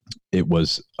it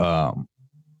was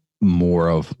more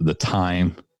of the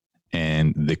time,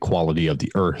 and the quality of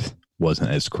the earth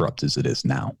wasn't as corrupt as it is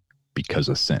now because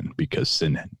of sin, because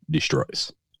sin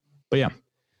destroys. But yeah.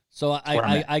 So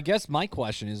I guess my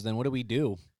question is then, what do we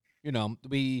do?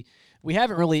 We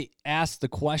haven't really asked the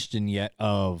question yet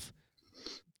of,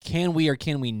 can we or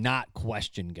can we not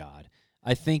question God?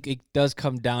 I think it does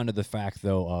come down to the fact,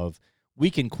 though, of we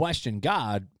can question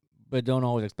God, but don't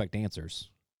always expect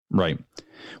answers. Right.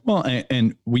 Well,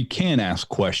 and we can ask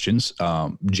questions.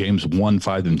 James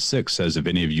 1:5-6 says, if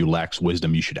any of you lacks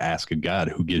wisdom, you should ask a God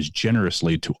who gives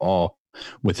generously to all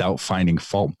without finding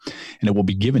fault, and it will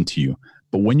be given to you.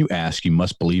 But when you ask, you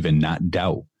must believe and not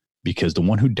doubt, because the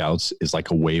one who doubts is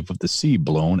like a wave of the sea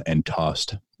blown and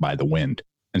tossed by the wind.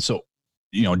 And so,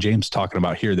 James talking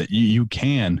about here that you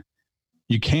can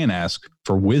ask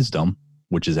for wisdom,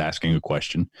 which is asking a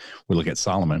question. We look at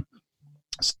Solomon.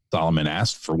 Solomon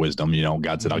asked for wisdom.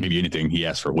 God said, I'll give you anything. He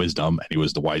asked for wisdom, and he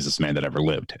was the wisest man that ever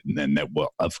lived, and then that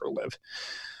will ever live.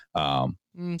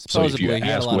 Supposedly, he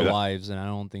had a lot of wives, and I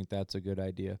don't think that's a good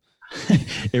idea.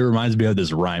 It reminds me of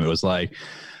this rhyme. It was like,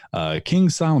 King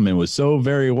Solomon was so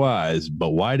very wise,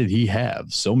 but why did he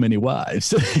have so many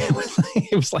wives?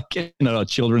 It was like a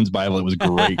children's Bible. It was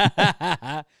great.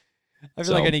 I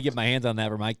feel like I need to get my hands on that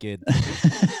for my kid.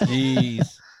 Jeez.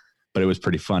 But it was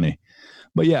pretty funny.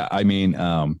 But yeah, I mean,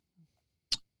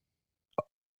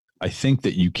 I think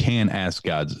that you can ask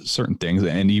God certain things.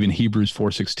 And even Hebrews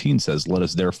 4:16 says, let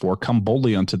us therefore come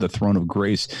boldly unto the throne of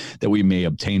grace that we may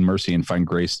obtain mercy and find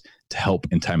grace to help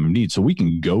in time of need. So we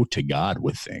can go to God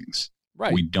with things.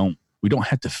 Right. We don't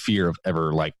have to fear of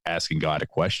ever like asking God a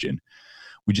question.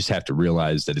 We just have to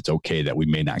realize that it's okay that we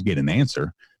may not get an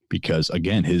answer because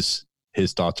again, his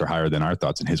thoughts are higher than our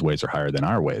thoughts and his ways are higher than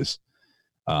our ways.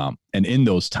 And in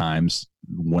those times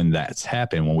when that's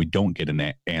happened, when we don't get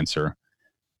an answer,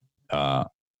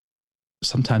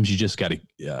 sometimes you just got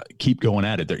to keep going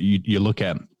at it. You look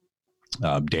at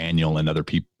Daniel and other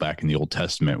people back in the Old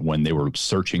Testament, when they were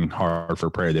searching hard for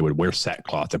prayer, they would wear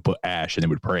sackcloth and put ash and they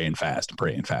would pray and fast and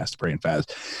pray and fast, pray and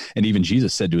fast. And even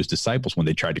Jesus said to his disciples when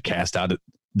they tried to cast out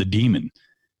the demon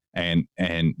and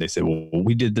they said, well,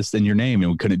 we did this in your name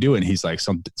and we couldn't do it. And he's like,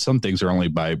 some things are only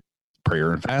by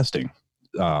prayer and fasting.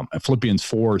 Philippians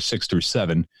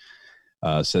 4:6-7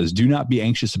 says, do not be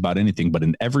anxious about anything, but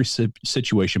in every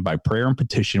situation by prayer and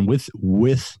petition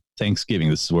with thanksgiving.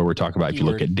 This is where we're talking about. If you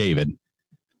look at David,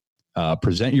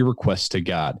 present your requests to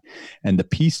God, and the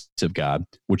peace of God,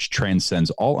 which transcends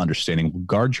all understanding, will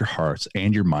guard your hearts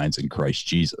and your minds in Christ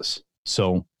Jesus.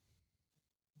 So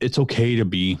it's okay to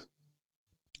be,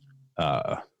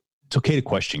 it's okay to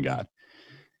question God.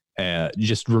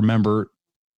 Just remember,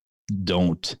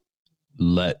 don't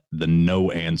let the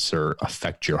no answer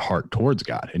affect your heart towards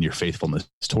God and your faithfulness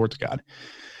towards God.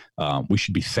 We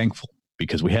should be thankful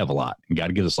because we have a lot, and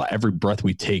God gives us a lot. Every breath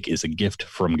we take is a gift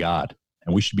from God,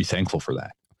 and we should be thankful for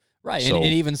that. Right. So, and it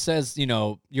even says,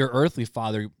 your earthly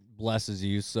father blesses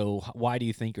you. So why do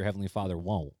you think your heavenly father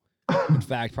won't? In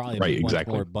fact, probably much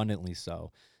more abundantly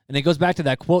so. And it goes back to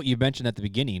that quote you mentioned at the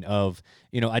beginning of,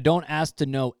 I don't ask to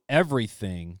know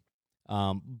everything,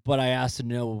 but I ask to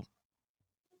know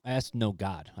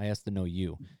God. I ask to know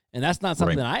you. And that's not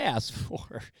something I asked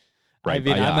for. Right.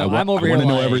 I mean, I'm over here. I want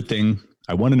to know everything.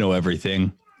 I want to know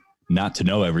everything, not to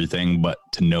know everything, but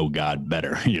to know God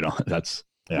better.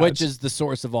 Which is the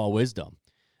source of all wisdom.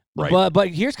 Right. But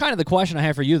here's kind of the question I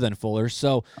have for you then, Fuller.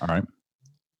 So, all right.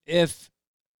 If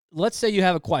let's say you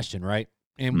have a question, right?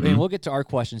 And we'll get to our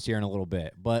questions here in a little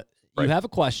bit, but you have a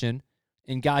question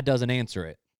and God doesn't answer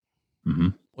it. Mm-hmm.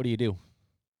 What do? You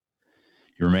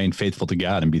remain faithful to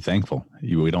God and be thankful.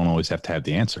 We don't always have to have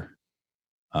the answer.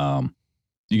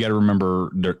 You got to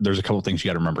remember, there's a couple of things you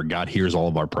got to remember. God hears all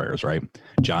of our prayers, right?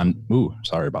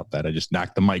 Sorry about that. I just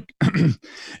knocked the mic.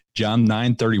 John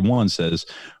 9:31 says,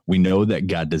 we know that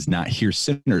God does not hear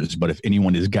sinners, but if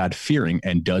anyone is God-fearing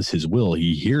and does his will,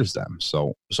 he hears them.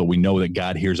 So we know that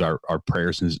God hears our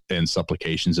prayers and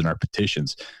supplications and our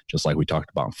petitions, just like we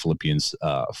talked about in Philippians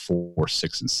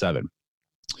 4:6-7.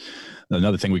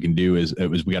 Another thing we can do is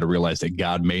we got to realize that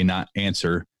God may not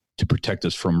answer to protect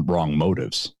us from wrong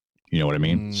motives. You know what I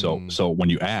mean? So when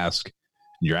you ask,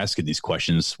 you're asking these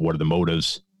questions, what are the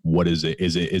motives? What is it?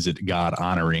 Is it God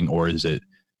honoring or is it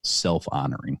self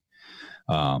honoring?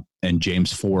 And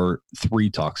James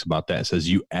 4:3 talks about that. It says,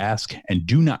 you ask and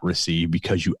do not receive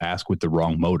because you ask with the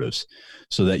wrong motives,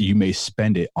 so that you may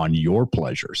spend it on your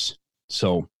pleasures.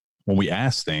 So when we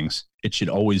ask things, it should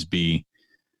always be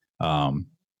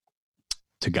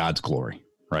to God's glory.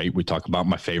 Right. We talk about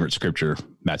my favorite scripture,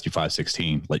 Matthew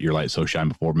 5:16, let your light so shine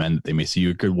before men that they may see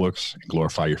your good works and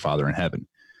glorify your Father in heaven.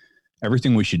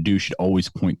 Everything we should do should always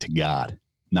point to God,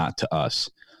 not to us.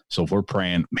 So if we're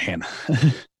praying,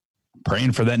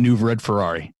 praying for that new red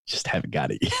Ferrari, just haven't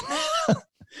got it yet.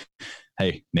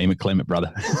 Hey, name it, claim it,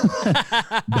 brother.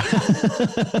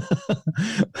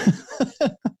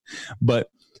 But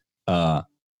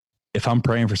if I'm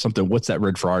praying for something, what's that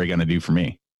red Ferrari going to do for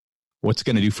me? What's it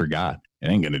going to do for God? It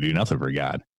ain't going to do nothing for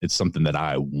God. It's something that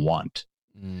I want.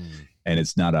 And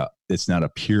it's not a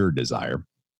pure desire.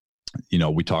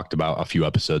 We talked about a few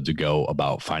episodes ago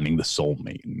about finding the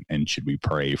soulmate and should we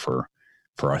pray for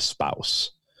a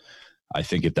spouse? I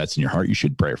think if that's in your heart, you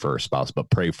should pray for a spouse, but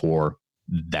pray for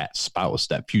that spouse,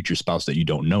 that future spouse that you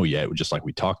don't know yet, just like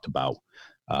we talked about.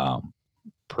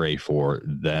 Pray for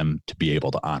them to be able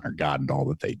to honor God in all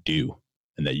that they do,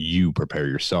 and that you prepare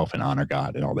yourself and honor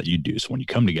God in all that you do. So when you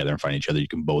come together and find each other, you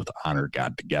can both honor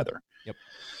God together. Yep.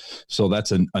 So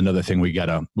that's another thing we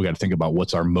gotta think about.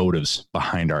 What's our motives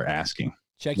behind our asking?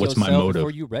 Check what's yourself my motive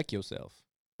before you wreck yourself.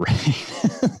 Right.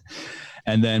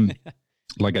 And then,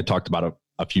 like I talked about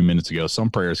a few minutes ago, some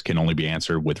prayers can only be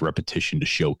answered with repetition to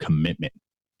show commitment.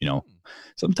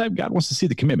 Sometimes God wants to see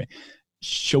the commitment.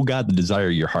 Show God the desire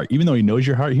of your heart, even though he knows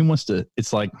your heart. He wants to.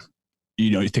 It's like,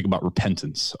 you think about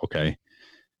repentance. Okay.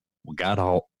 Well,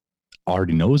 God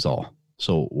already knows all.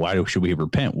 So why should we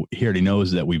repent? He already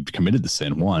knows that we've committed the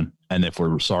sin, one. And if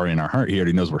we're sorry in our heart, he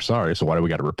already knows we're sorry. So why do we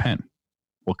got to repent?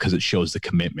 Well, because it shows the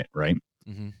commitment, right?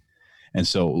 Mm-hmm. And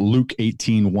so Luke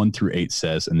 18, 1-8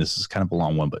 says, and this is kind of a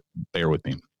long one, but bear with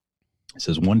me. It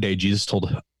says, one day Jesus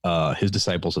told his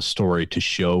disciples a story to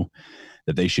show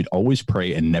that they should always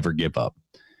pray and never give up.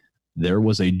 There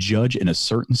was a judge in a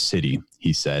certain city,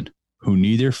 he said, who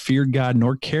neither feared God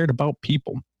nor cared about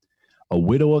people. A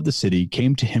widow of the city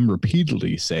came to him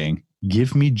repeatedly saying,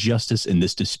 give me justice in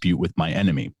this dispute with my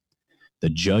enemy. The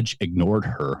judge ignored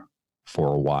her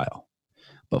for a while.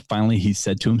 But finally he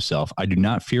said to himself, I do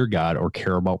not fear God or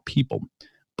care about people,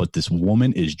 but this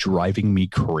woman is driving me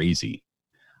crazy.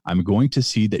 I'm going to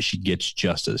see that she gets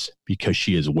justice because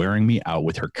she is wearing me out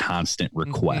with her constant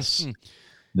requests.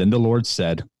 Then the Lord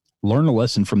said, learn a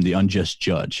lesson from the unjust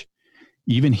judge.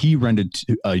 Even he rendered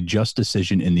a just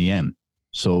decision in the end.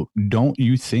 So don't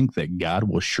you think that God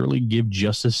will surely give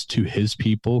justice to his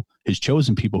people, his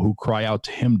chosen people who cry out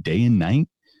to him day and night?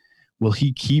 Will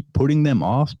he keep putting them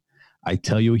off? I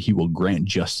tell you, he will grant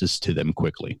justice to them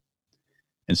quickly.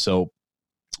 And so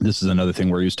this is another thing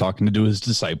where he was talking to his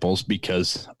disciples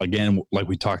because, again, like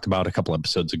we talked about a couple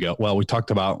episodes ago, well, we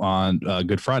talked about on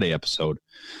Good Friday episode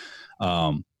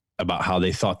about how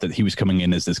they thought that he was coming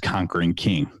in as this conquering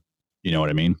king. You know what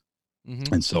I mean?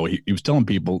 Mm-hmm. And so he was telling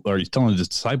people, or he's telling his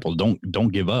disciples,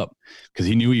 don't give up, because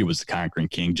he knew he was the conquering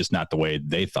king, just not the way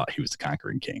they thought he was the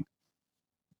conquering king.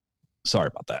 Sorry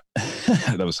about that.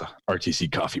 That was a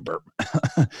RTC coffee burp.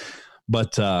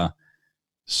 But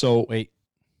so wait,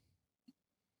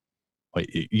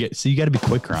 so you got to be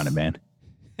quicker on it, man.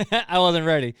 I wasn't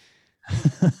ready.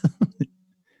 You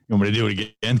want me to do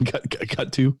it again?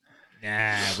 Cut two?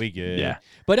 Nah, we good. Yeah.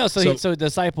 But no, so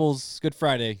disciples, Good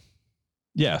Friday.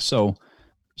 Yeah. So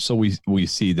we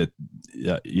see that,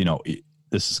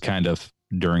 this is kind of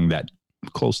during that,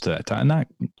 close to that time.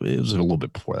 It was a little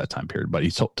bit before that time period, but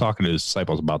he's talking to his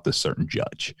disciples about this certain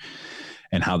judge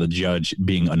and how the judge,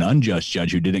 being an unjust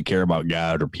judge who didn't care about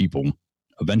God or people,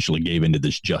 eventually gave into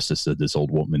this justice that this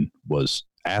old woman was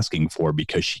asking for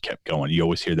because she kept going. You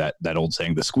always hear that old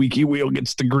saying, the squeaky wheel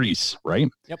gets the grease, right?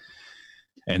 Yep.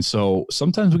 And so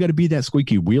sometimes we got to be that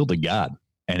squeaky wheel to God,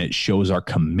 and it shows our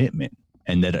commitment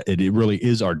and that it really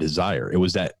is our desire. It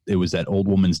was that old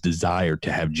woman's desire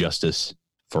to have justice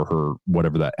for her,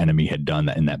 whatever that enemy had done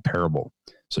that in that parable.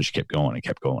 So she kept going and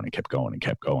kept going and kept going and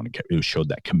kept going and it showed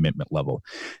that commitment level.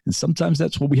 And sometimes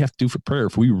that's what we have to do for prayer.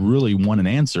 If we really want an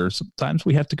answer, sometimes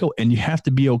we have to go, and you have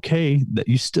to be okay that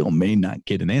you still may not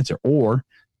get an answer, or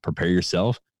prepare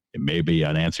yourself. It may be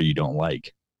an answer you don't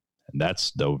like. And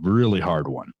that's the really hard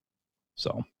one.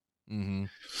 So, So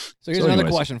here's another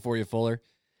question for you, Fuller.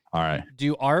 All right.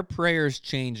 Do our prayers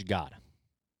change God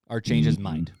or change his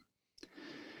mind?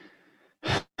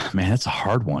 Man, that's a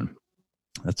hard one.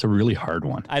 That's a really hard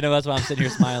one. I know, that's why I'm sitting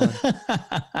here smiling.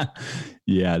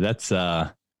 Yeah, that's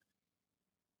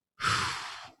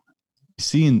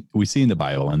we see in the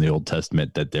Bible in the Old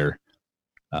Testament that they're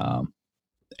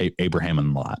Abraham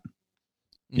and Lot.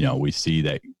 You know, we see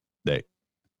that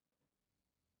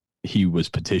he was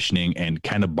petitioning and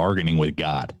kind of bargaining with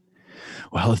God.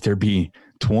 Well, if there be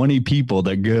 20 people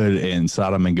that good in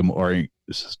Sodom and Gomorrah,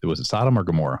 was it Sodom or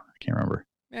Gomorrah? I can't remember.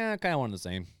 Yeah, kind of one of the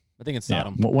same. I think it's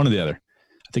Sodom. Yeah, one or the other.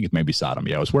 I think it's maybe Sodom.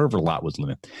 Yeah, it was wherever Lot was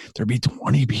living. There'd be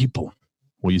 20 people.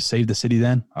 Will you save the city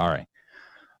then? All right.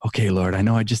 Okay, Lord, I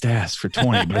know I just asked for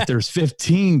 20, but if there's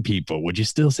 15 people, would you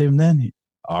still save them then?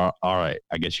 All right.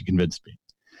 I guess you convinced me.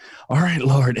 All right,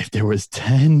 Lord, if there was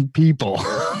 10 people.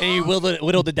 And you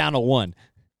whittled it down to one.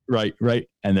 Right.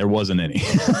 And there wasn't any.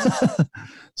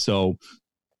 So,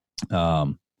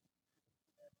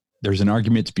 there's an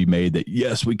argument to be made that,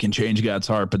 yes, we can change God's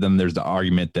heart, but then there's the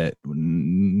argument that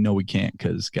no, we can't,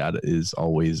 because God is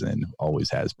always and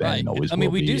always has been and always will be. I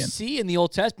mean, we do see in the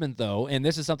Old Testament, though, and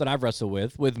this is something I've wrestled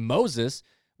with Moses,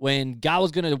 when God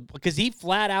was going to, because he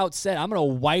flat out said, I'm going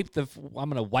to wipe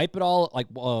it all, like,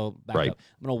 right.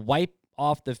 I'm going to wipe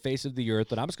off the face of the earth,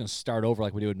 but I'm just going to start over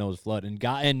like we do with Noah's flood.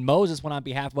 And Moses went on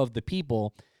behalf of the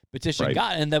people, petitioned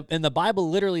God, and the Bible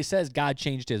literally says God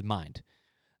changed his mind.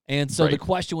 And so the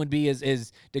question would be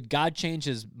is did God change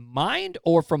his mind,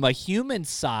 or from a human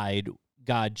side,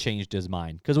 God changed his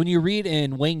mind? Because when you read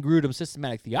in Wayne Grudem's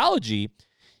Systematic Theology,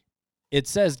 it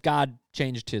says God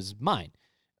changed his mind.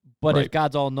 But if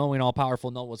God's all-knowing,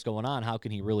 all-powerful, know what's going on, how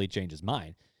can he really change his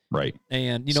mind? Right.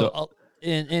 And, go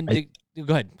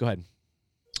ahead.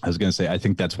 I was going to say, I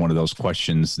think that's one of those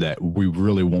questions that we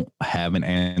really won't have an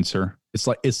answer. It's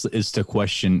like, it's the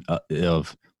question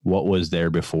of what was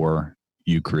there before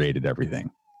you created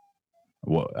everything.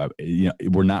 Well,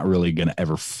 we're not really going to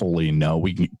ever fully know.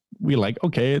 We we like,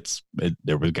 okay,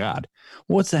 there was God.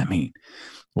 What's that mean?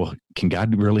 Well, can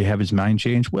God really have his mind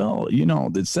changed? Well,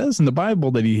 it says in the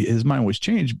Bible that his mind was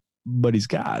changed, but he's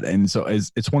God. And so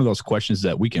it's one of those questions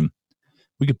that we could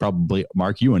probably,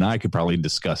 Mark, you and I could probably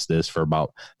discuss this for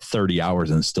about 30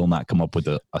 hours and still not come up with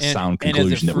a sound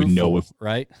conclusion that we know if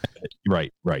right.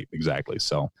 Right. Exactly.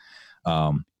 So,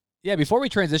 yeah. Before we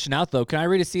transition out though, can I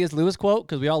read a C.S. Lewis quote?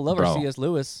 Cause we all love our C.S.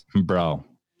 Lewis. Bro,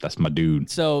 that's my dude.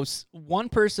 So one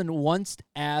person once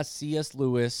asked C.S.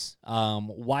 Lewis,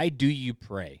 why do you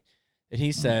pray? And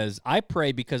he says, I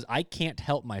pray because I can't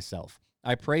help myself.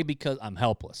 I pray because I'm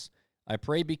helpless. I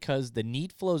pray because the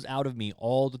need flows out of me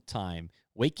all the time,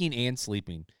 waking and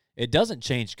sleeping. It doesn't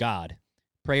change God.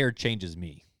 Prayer changes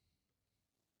me.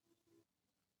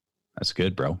 That's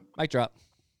good, bro. Mic drop.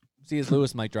 C.S.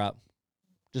 Lewis mic drop.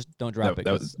 Just don't drop it.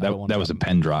 That was a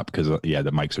pen drop because, the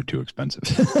mics are too expensive.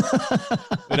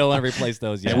 We don't want to replace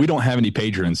those yet. And we don't have any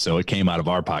patrons, so it came out of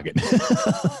our pocket.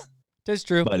 That's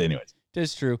true. But anyways.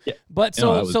 That's true. Yeah. But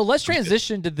so let's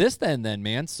transition to this then,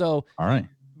 man. So all right.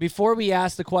 Before we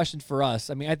ask the question for us,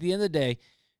 I mean, at the end of the day,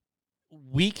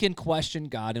 we can question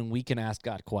God and we can ask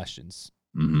God questions.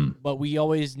 Mm-hmm. But we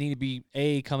always need to be,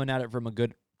 coming at it from a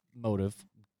good motive,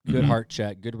 good heart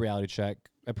check, good reality check,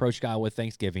 approach God with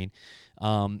thanksgiving,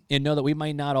 and know that we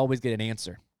might not always get an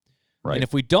answer. Right. And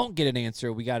if we don't get an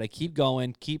answer, we got to keep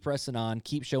going, keep pressing on,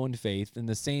 keep showing faith. In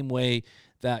the same way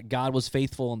that God was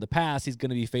faithful in the past, he's going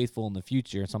to be faithful in the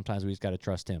future. And sometimes we just got to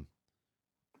trust him.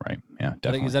 Right. Yeah,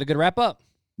 definitely. Is that a good wrap up?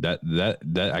 That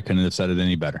I couldn't have said it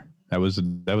any better. That was a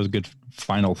good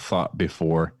final thought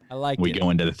before we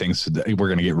go into the things that we're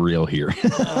going to get real here.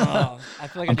 I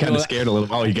feel like I'm kind of scared a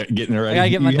little. Oh, you getting ready. I got to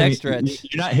get my neck stretch.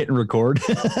 You're not hitting record.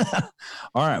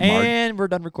 All right, Mark. And we're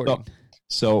done recording.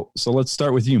 So let's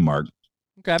start with you, Mark.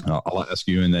 Okay. I'll ask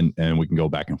you, and we can go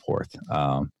back and forth.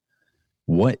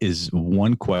 What is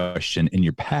one question in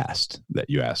your past that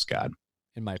you asked God?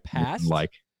 In my past?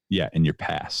 In your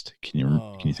past. Can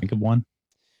you think of one?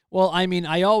 Well, I mean,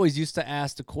 I always used to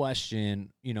ask the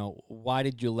question, why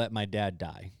did you let my dad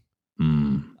die?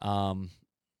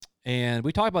 And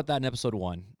we talked about that in episode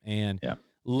 1. And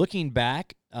looking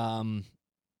back,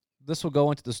 this will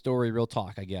go into the story real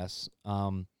talk, I guess.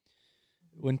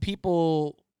 When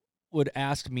people would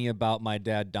ask me about my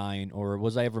dad dying or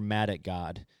was I ever mad at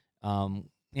God, the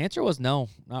answer was no,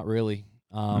 not really.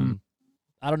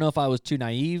 I don't know if I was too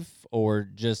naive or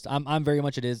just I'm very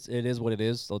much it is what it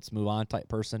is. Let's move on type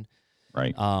person.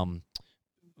 Right.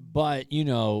 But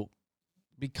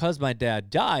because my dad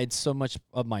died, so much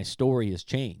of my story has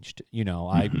changed.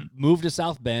 I moved to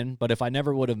South Bend, but if I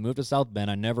never would have moved to South Bend,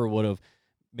 I never would have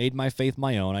made my faith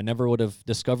my own. I never would have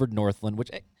discovered Northland,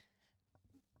 which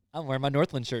I'm wearing my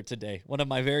Northland shirt today. One of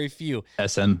my very few.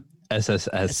 SSSM.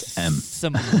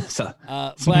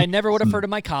 But I never would have heard of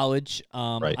my college.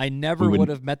 Right. I never would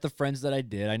have met the friends that I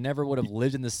did. I never would have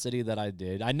lived in the city that I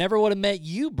did. I never would have met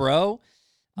you, bro.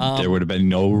 There would have been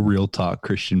no Real Talk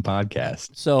Christian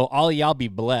podcast. So all of y'all be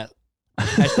blessed.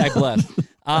 Hashtag blessed.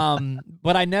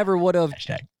 But I never would have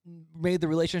made the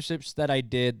relationships that I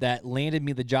did that landed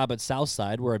me the job at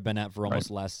Southside, where I've been at for almost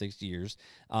the last 6 years.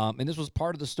 And this was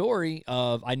part of the story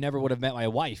of I never would have met my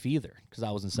wife either because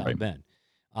I was in South Bend.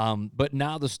 But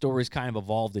now the story's kind of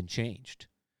evolved and changed.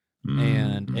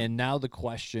 And now the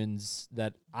questions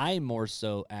that I more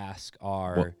so ask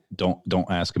are... Well, don't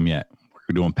ask them yet.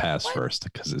 We're doing past first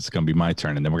because it's going to be my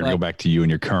turn, and then we're going to go back to you and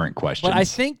your current questions. But I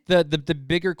think the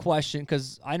bigger question,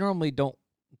 because I normally don't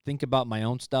think about my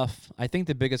own stuff, I think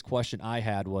the biggest question I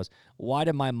had was, why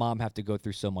did my mom have to go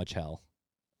through so much hell?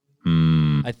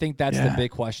 I think that's the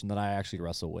big question that I actually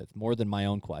wrestle with, more than my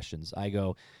own questions. I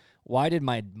go, why did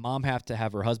my mom have to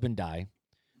have her husband die?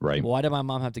 Right. Why did my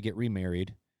mom have to get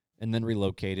remarried and then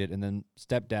relocated and then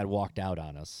stepdad walked out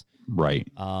on us? Right.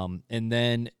 And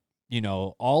then,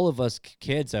 all of us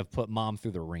kids have put mom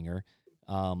through the ringer.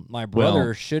 My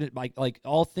brother should, like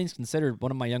all things considered,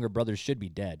 one of my younger brothers should be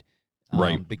dead.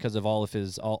 Right. Because of all of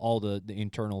his, all the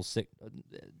internal sick,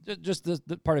 just the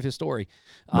part of his story.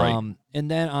 Right. And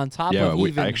then on top of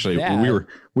we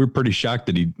were pretty shocked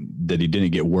that he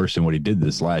didn't get worse than what he did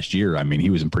this last year. I mean, he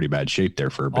was in pretty bad shape there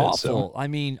for a bit. Awful. So I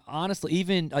mean, honestly,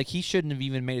 even he shouldn't have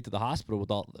even made it to the hospital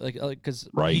with all because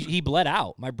right. he bled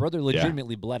out. My brother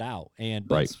legitimately bled out,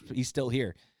 but he's still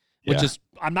here, which is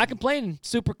I'm not complaining.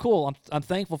 Super cool. I'm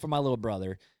thankful for my little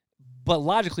brother, but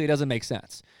logically it doesn't make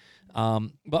sense.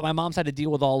 But my mom's had to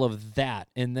deal with all of that.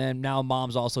 And then now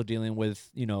mom's also dealing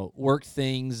with, work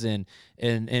things and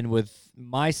with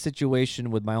my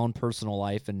situation with my own personal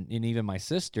life and even my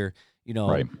sister,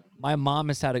 my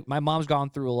mom's gone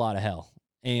through a lot of hell.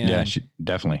 And yeah,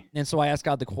 definitely. And so I asked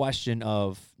God the question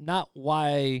of not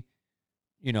why,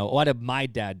 why did my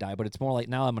dad die? But it's more like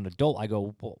now I'm an adult. I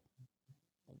go, well,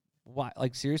 why?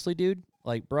 Like, seriously, dude?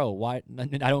 Like, bro, why? I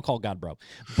don't call God bro,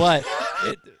 but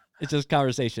it's just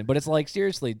conversation. But it's like,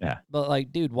 seriously, but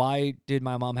like, dude, why did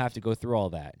my mom have to go through all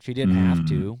that? She didn't have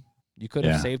to. You could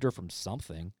have saved her from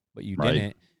something, but you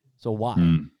didn't. So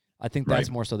why? I think that's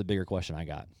more so the bigger question I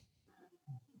got.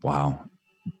 Wow.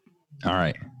 All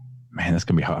right. Man, that's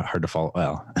going to be hard to follow.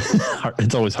 Well,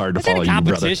 it's always hard to follow you,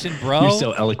 brother. Bro. You're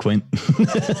so eloquent.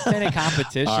 It's in a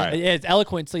competition. Right. It's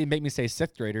eloquent until you make me say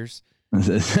sixth graders.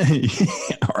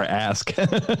 Or ask.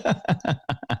 Every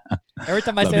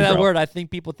time I say that word, I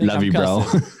think people think I'm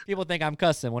cussing. Bro. People think I'm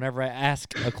cussing whenever I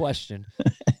ask a question.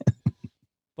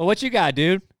 But what you got,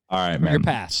 dude? All right, man. Your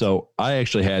past. So I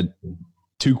actually had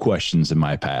 2 questions in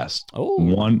my past. Oh.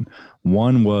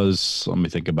 One was, let me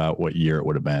think about what year it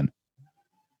would have been.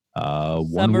 One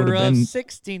summer would have been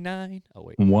 69. Oh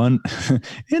wait. One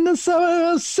in the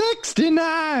summer of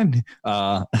 69.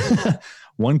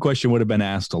 One question would have been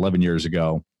asked 11 years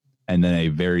ago, and then a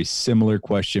very similar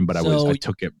question, but I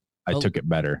took it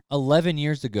better. 11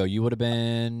 years ago, you would have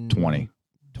been 20.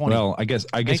 Well, I guess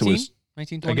 19? it was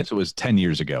 19, I guess it was 10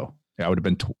 years ago. I would have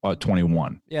been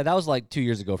 21. Yeah, that was like 2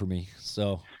 years ago for me.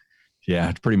 So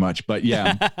yeah, pretty much. But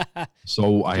yeah,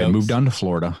 so I had moved down to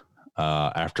Florida.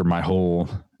 After my whole,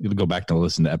 you'll go back to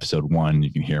listen to episode 1,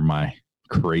 you can hear my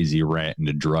crazy rant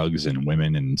into drugs and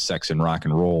women and sex and rock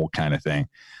and roll kind of thing.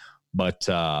 But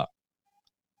I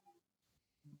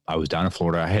was down in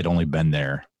Florida. I had only been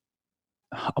there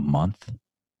a month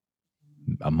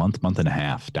and a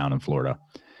half down in Florida.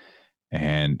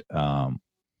 And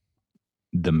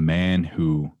the man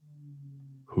who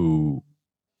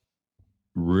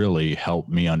really helped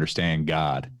me understand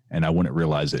God, and I wouldn't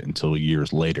realize it until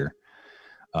years later,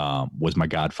 was my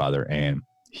godfather. And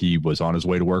he was on his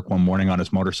way to work one morning on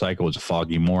his motorcycle. It was a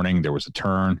foggy morning. There was a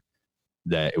turn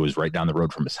that it was right down the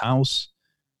road from his house.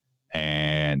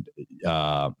 And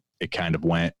it kind of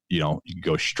went, you could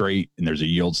go straight and there's a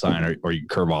yield sign, or you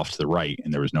curve off to the right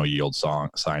and there was no yield sign,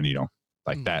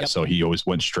 like that. Yep. So he always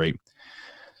went straight.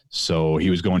 So he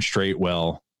was going straight.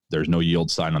 Well, there's no yield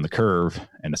sign on the curve,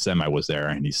 and a semi was there,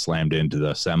 and he slammed into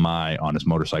the semi on his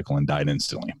motorcycle and died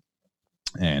instantly.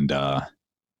 And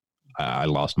I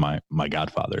lost my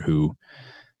godfather, who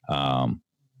when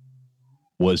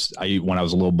I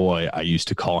was a little boy, I used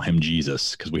to call him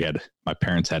Jesus, because my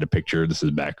parents had a picture. This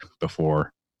is back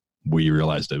before we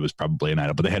realized it was probably an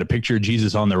idol, but they had a picture of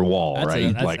Jesus on their wall,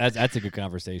 right? That's a good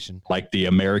conversation. Like the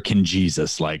American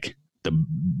Jesus, like the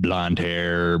blonde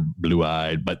hair, blue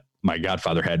eyed, but my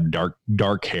godfather had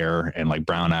dark hair and like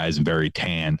brown eyes and very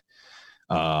tan.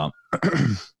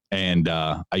 And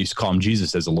I used to call him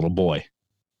Jesus as a little boy,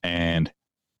 and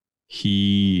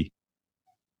he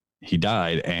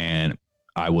died, and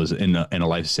I was in a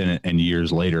life sentence. And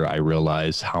years later, I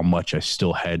realized how much I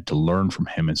still had to learn from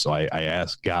him. And so I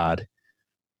asked God,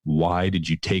 why did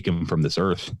you take him from this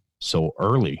earth so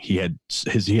early? He had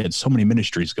so many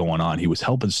ministries going on. He was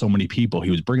helping so many people.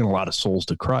 He was bringing a lot of souls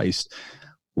to Christ.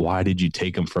 Why did you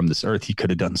take him from this earth? He could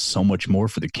have done so much more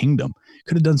for the kingdom.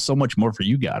 Could have done so much more for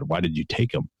you, God. Why did you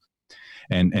take him?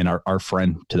 And our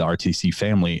friend to the RTC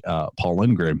family, Paul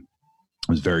Lindgren,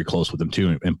 was very close with him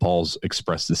too. And Paul's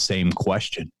expressed the same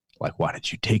question. Like, why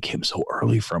did you take him so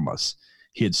early from us?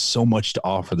 He had so much to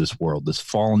offer this world, this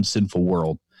fallen, sinful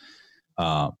world.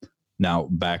 Now,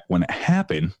 back when it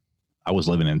happened, I was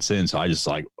living in sin. So I just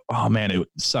like, oh man, it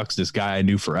sucks. This guy I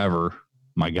knew forever,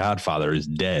 my godfather, is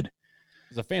dead.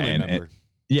 He's a family member.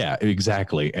 Yeah,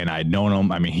 exactly. And I'd known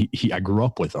him. I mean, I grew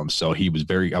up with him. So I was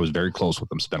very close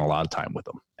with him, spent a lot of time with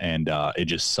him. And it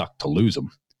just sucked to lose him.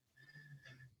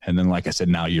 And then, like I said,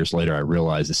 now years later, I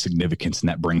realized the significance, and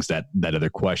that brings that other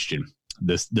question.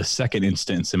 The second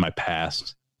instance in my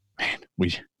past, man,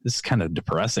 this is kind of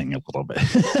depressing a little bit.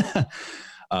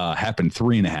 Happened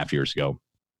 3.5 years ago.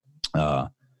 It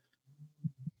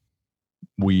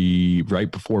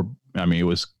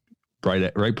was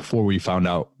right before we found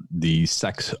out the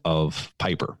sex of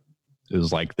Piper. It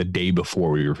was like the day before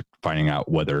we were finding out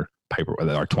whether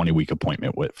our 20-week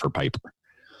appointment for Piper.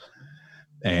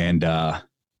 And I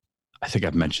think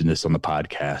I've mentioned this on the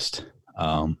podcast.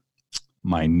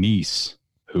 My niece,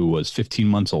 who was 15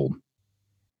 months old,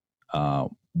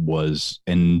 was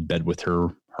in bed with her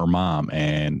mom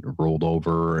and rolled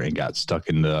over and got stuck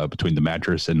between the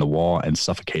mattress and the wall and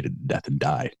suffocated to death and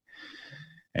died.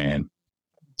 And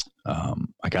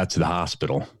I got to the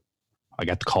hospital. I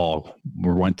got the call.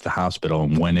 We went to the hospital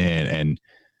and went in and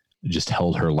just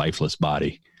held her lifeless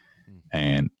body,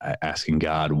 and asking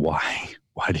God, why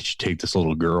did you take this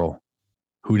little girl?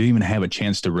 who didn't even have a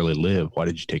chance to really live. Why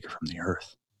did you take her from the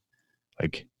earth?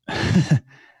 Like,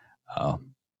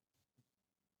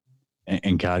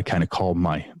 and God kind of called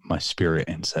my spirit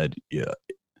and said, yeah,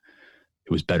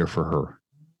 it was better for her.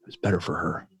 It was better for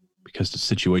her because the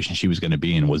situation she was going to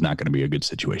be in was not going to be a good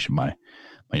situation. My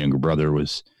younger brother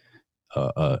was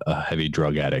a heavy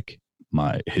drug addict.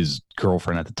 His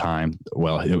girlfriend at the time,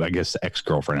 well, I guess the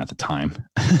ex-girlfriend at the time,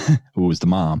 who was the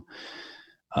mom,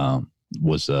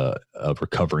 was a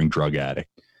recovering drug addict.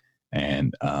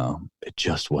 And it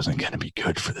just wasn't going to be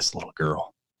good for this little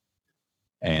girl.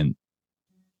 And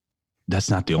that's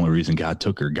not the only reason God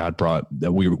took her. God brought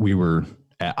that we were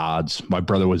at odds. My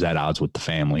brother was at odds with the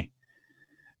family.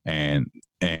 And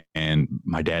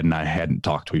my dad and I hadn't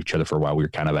talked to each other for a while. We were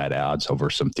kind of at odds over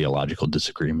some theological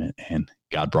disagreement. And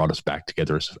God brought us back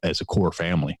together as a core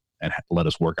family and let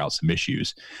us work out some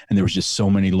issues. And there was just so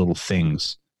many little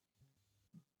things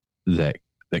that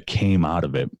came out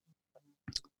of it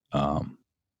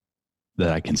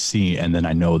that I can see. And then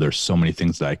I know there's so many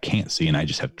things that I can't see, and I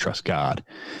just have to trust God.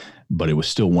 But it was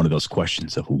still one of those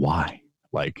questions of why,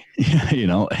 like, you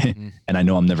know, and I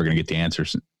know I'm never going to get the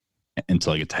answers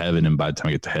until I get to heaven. And by the time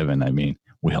I get to heaven, I mean,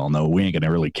 we all know we ain't going to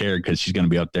really care because she's going to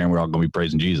be up there and we're all going to be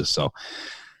praising Jesus. So,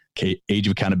 okay, age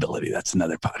of accountability, that's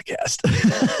another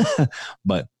podcast.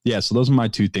 But yeah, so those are my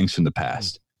two things from the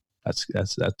past.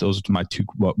 Those are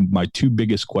my two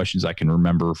biggest questions I can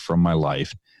remember from my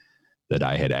life that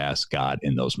I had asked God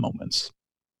in those moments.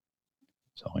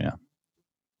 So, yeah.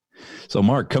 So,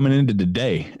 Mark, coming into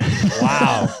today.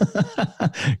 Wow.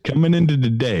 Coming into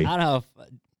today. I don't know.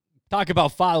 Talk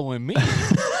about following me,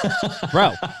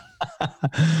 bro.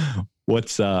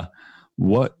 What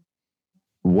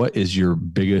is your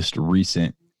biggest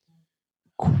recent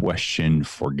question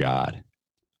for God?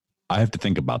 I have to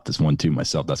think about this one too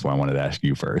myself. That's why I wanted to ask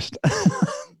you first.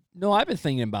 No, I've been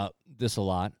thinking about this a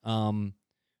lot.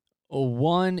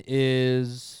 One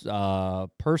is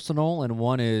personal and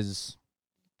one is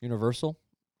universal,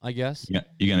 I guess. Yeah,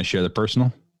 you gonna share the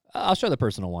personal? I'll share the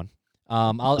personal one.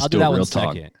 I'll do that one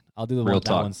second. I'll do that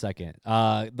one second.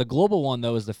 The global one,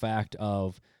 though, is the fact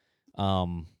of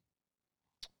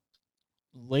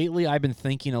lately I've been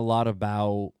thinking a lot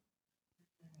about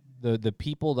the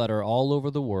people that are all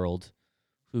over the world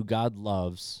who God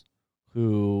loves,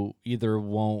 who either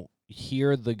won't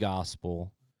hear the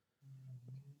gospel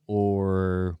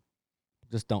or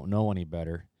just don't know any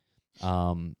better.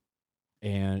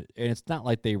 And it's not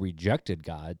like they rejected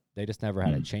God. They just never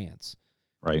had a chance.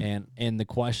 Right. And the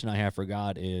question I have for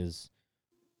God is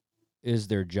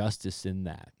there justice in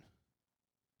that?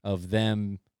 Of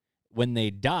them when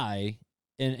they die,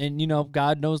 and you know,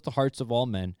 God knows the hearts of all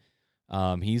men.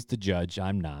 He's the judge.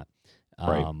 I'm not.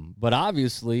 Right. But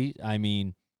obviously, I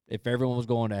mean, if everyone was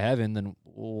going to heaven, then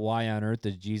why on earth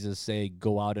did Jesus say,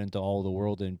 go out into all the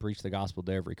world and preach the gospel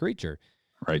to every creature?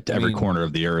 Right, to every corner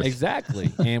of the earth.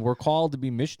 Exactly. And we're called to be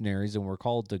missionaries, and we're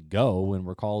called to go, and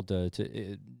we're called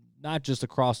to not just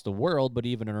across the world, but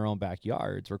even in our own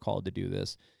backyards, we're called to do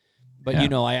this. But, you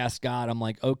know, I asked God, I'm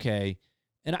like, okay.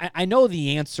 And I know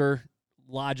the answer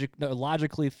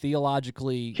logically,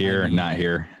 theologically. Here, not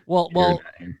here. Well,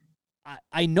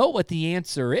 I know what the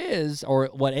answer is,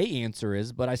 or what a answer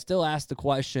is, but I still ask the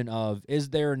question of, is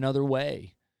there another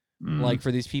way? Like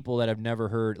for these people that have never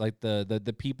heard, like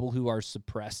the people who are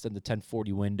suppressed in the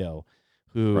 1040 window,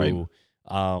 who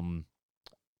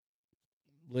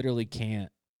literally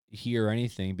can't hear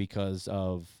anything because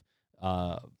of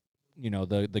you know,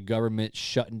 the government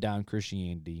shutting down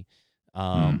Christianity,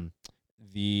 the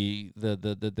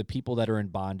people that are in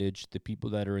bondage, the people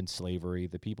that are in slavery,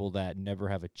 the people that never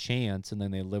have a chance and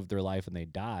then they live their life and they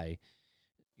die.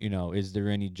 You know, is there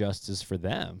any justice for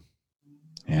them?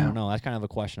 Yeah. I don't know. That's kind of a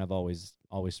question I've always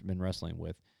been wrestling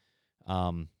with.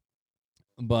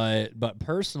 But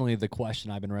personally, the question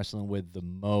I've been wrestling with the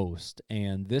most,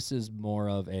 and this is more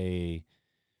of a,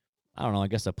 I don't know, I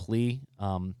guess a plea,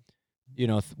 you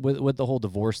know, with the whole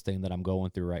divorce thing that I'm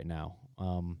going through right now.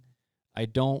 I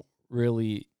don't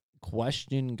really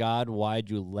question God, why'd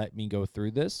you let me go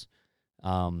through this?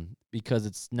 Because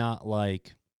it's not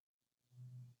like,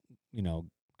 you know,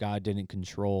 God didn't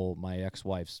control my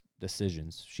ex-wife's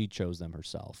decisions. She chose them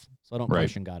herself. So I don't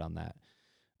question God on that.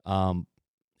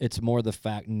 It's more the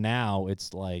fact now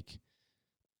it's like,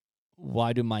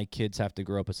 why do my kids have to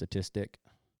grow up a statistic?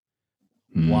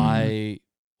 Why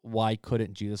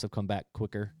couldn't Jesus have come back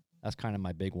quicker? That's kind of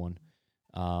my big one.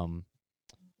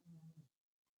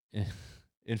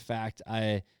 In fact,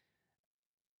 that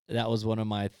was one of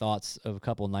my thoughts of a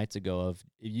couple of nights ago of,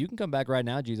 if you can come back right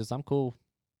now, Jesus, I'm cool.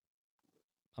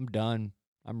 I'm done.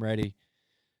 I'm ready.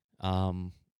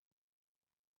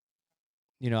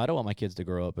 I don't want my kids to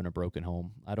grow up in a broken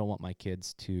home. I don't want my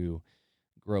kids to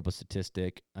grow up a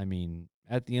statistic. I mean,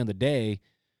 at the end of the day,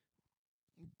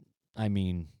 I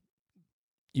mean,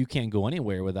 you can't go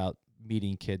anywhere without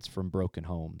meeting kids from broken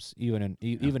homes, even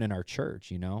in our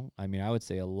church, I mean, I would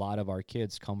say a lot of our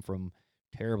kids come from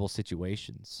terrible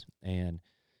situations. And,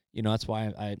 that's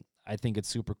why I think it's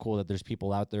super cool that there's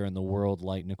people out there in the world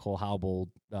like Nicole Haubold,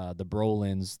 the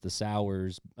Brolins, the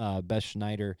Sowers, Beth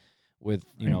Schneider, with,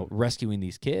 rescuing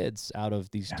these kids out of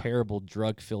these terrible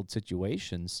drug-filled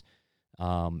situations,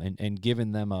 and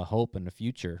giving them a hope and a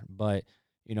future. But,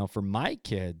 for my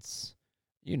kids,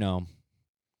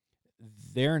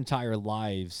 their entire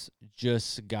lives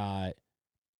just got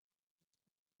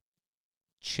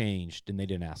changed and they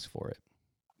didn't ask for it.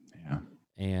 Yeah.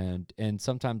 And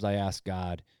sometimes I ask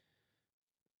God,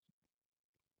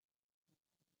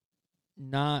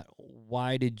 not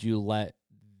why did you let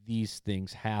these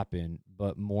things happen,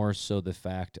 but more so the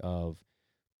fact of,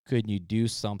 could you do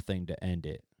something to end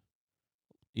it?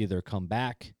 Either come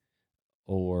back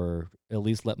or at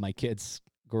least let my kids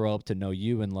grow up to know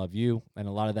you and love you. And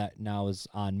a lot of that now is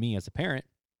on me as a parent,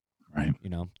 right?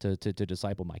 To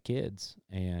disciple my kids.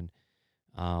 And,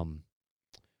 but,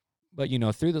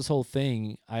 through this whole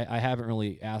thing, I haven't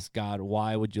really asked God,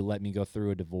 why would you let me go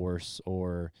through a divorce,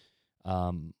 or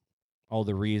all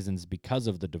the reasons because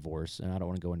of the divorce. And I don't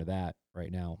want to go into that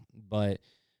right now. But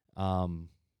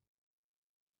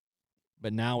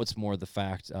now it's more the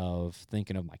fact of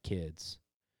thinking of my kids.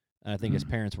 And I think as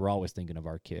parents, we're always thinking of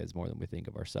our kids more than we think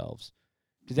of ourselves.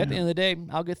 Because at the end of the day,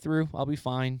 I'll get through. I'll be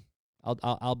fine.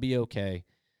 I'll be okay.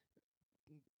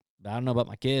 But I don't know about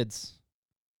my kids.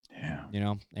 Yeah.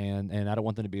 And I don't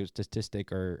want them to be a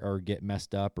statistic or get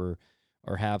messed up or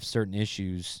have certain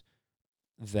issues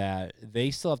that they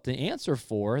still have to answer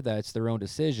for. That's their own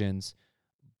decisions.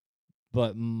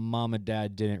 But mom and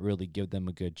dad didn't really give them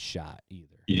a good shot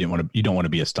either. You don't want to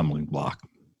be a stumbling block.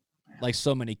 Like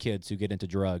so many kids who get into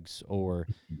drugs or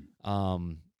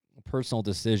personal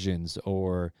decisions,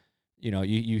 or,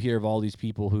 you hear of all these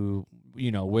people who,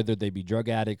 whether they be drug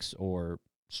addicts or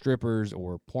strippers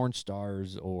or porn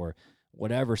stars or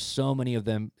whatever, so many of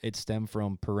them, it stemmed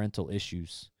from parental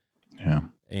issues. Yeah.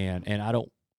 And I don't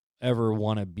ever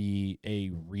want to be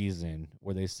a reason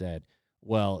where they said,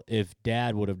 well, if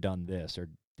dad would have done this or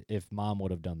if mom would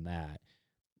have done that,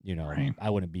 right. I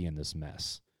wouldn't be in this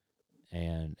mess.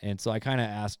 And so I kind of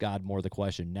ask God more the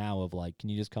question now of like, can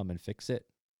you just come and fix it?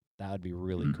 That would be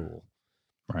really cool.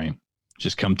 Right.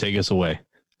 Just come take us away.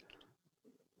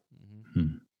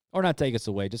 Mm-hmm. Or not take us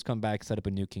away. Just come back, set up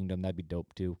a new kingdom. That'd be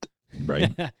dope too.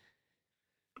 Right.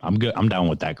 I'm good. I'm down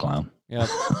with that, clown. Yep.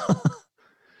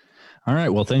 All right.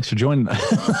 Well, thanks for joining. I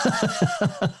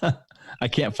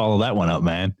can't follow that one up,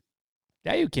 man.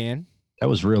 Yeah, you can. That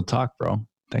was real talk, bro.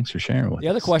 Thanks for sharing with us. The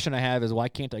other question I have is, why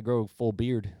can't I grow a full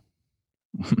beard?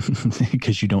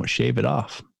 Because you don't shave it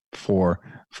off for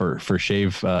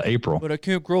shave April. But I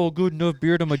can't grow a good enough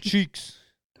beard on my cheeks.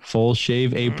 Full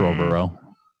shave April, bro.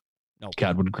 No.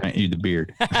 God would grant you the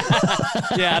beard.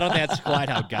 Yeah, I don't think that's quite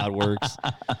how God works.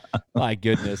 My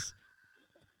goodness.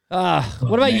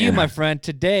 What about you, my friend?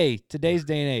 Today's day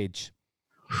and age.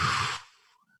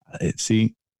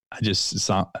 See, I'm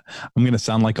going to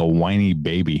sound like a whiny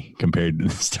baby compared to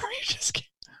the story you just gave.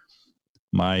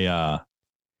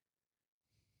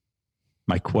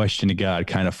 My question to God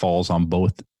kind of falls on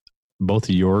both of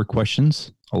your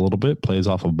questions a little bit, plays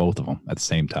off of both of them at the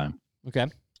same time. Okay.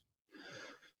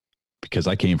 Because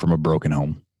I came from a broken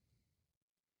home.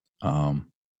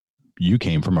 You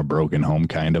came from a broken home,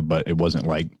 kind of, but it wasn't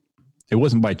by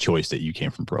choice that you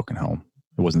came from a broken home.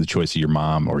 It wasn't the choice of your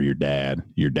mom or your dad.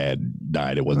 Your dad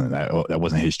died. It wasn't that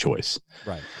wasn't his choice.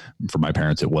 Right. For my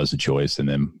parents, it was a choice. And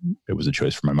then it was a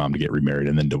choice for my mom to get remarried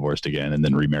and then divorced again and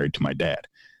then remarried to my dad.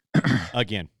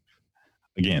 Again.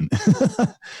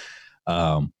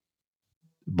 But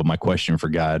my question for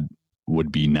God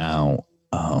would be now,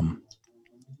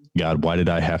 God, why did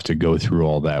I have to go through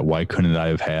all that? Why couldn't I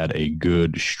have had a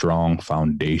good, strong,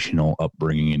 foundational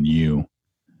upbringing in you?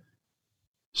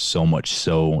 So much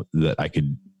so that I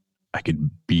could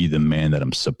be the man that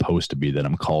I'm supposed to be, that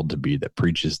I'm called to be, that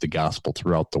preaches the gospel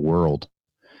throughout the world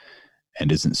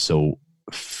and isn't so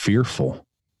fearful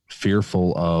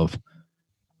of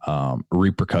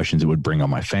repercussions it would bring on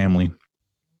my family,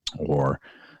 or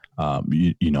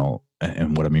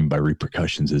and what I mean by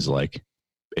repercussions is like,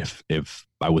 if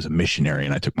I was a missionary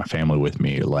and I took my family with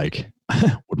me, like,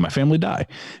 would my family die?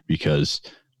 Because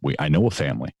I know a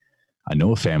family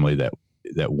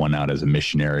that went out as a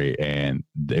missionary and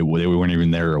they weren't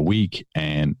even there a week,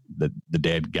 and the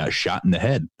dad got shot in the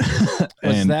head.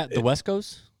 Was that the West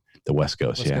Coast? The West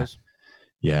Coast, yeah.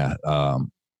 Yeah.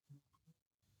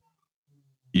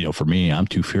 For me, I'm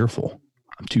too fearful.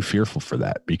 I'm too fearful for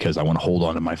that because I want to hold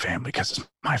on to my family because it's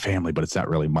my family, but it's not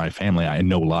really my family. I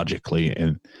know logically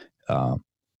and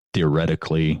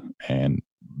theoretically and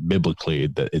biblically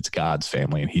that it's God's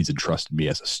family and he's entrusted me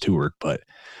as a steward. But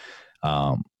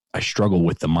I struggle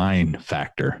with the mind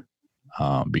factor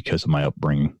because of my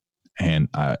upbringing. And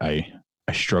I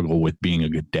struggle with being a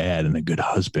good dad and a good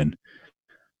husband,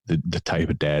 the type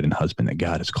of dad and husband that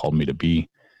God has called me to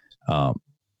be.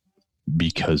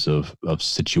 Because of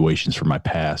situations from my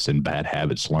past and bad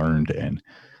habits learned. And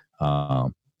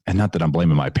not that I'm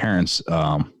blaming my parents.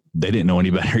 They didn't know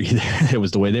any better either. It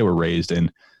was the way they were raised. And,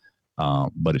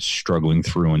 but it's struggling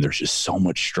through, and there's just so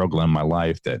much struggle in my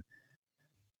life that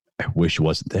I wish it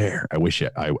wasn't there. I wish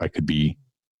I could be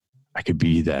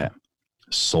that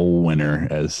soul winner,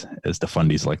 as the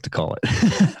fundies like to call it,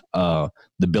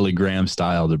 the Billy Graham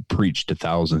style to preach to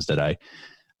thousands, that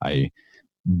I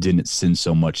didn't sin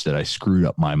so much that I screwed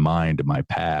up my mind and my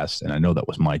past. And I know that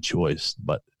was my choice,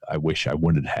 but I wish I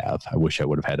wouldn't have. I wish I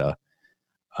would have had a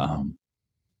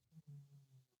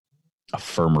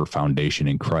firmer foundation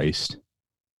in Christ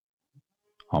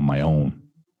on my own.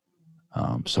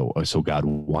 So God,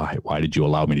 why did you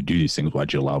allow me to do these things? Why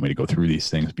did you allow me to go through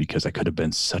these things? Because I could have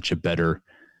been such a better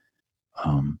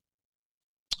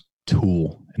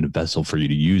tool and a vessel for you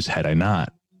to use had I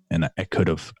not. And I could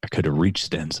have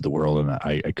reached the ends of the world, and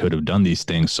I could have done these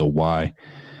things. So why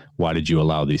did you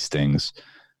allow these things?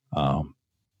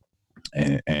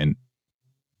 And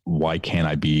why can't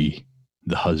I be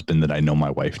the husband that I know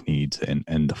my wife needs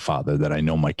and the father that I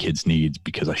know my kids needs,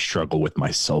 because I struggle with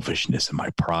my selfishness and my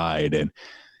pride and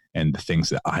the things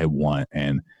that I want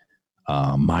and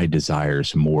my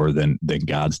desires more than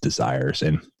God's desires.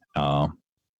 And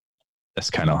that's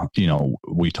kind of,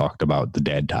 we talked about the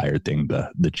dad tired thing,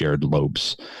 the Jared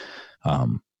Lopes.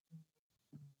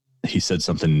 He said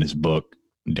something in his book,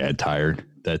 Dad Tired,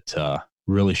 that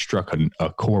really struck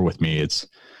a core with me. It's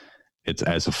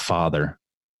as a father,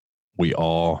 we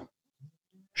all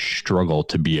struggle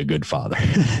to be a good father.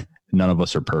 None of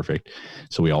us are perfect.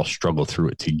 So we all struggle through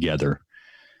it together.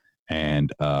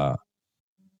 And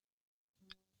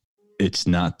it's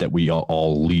not that we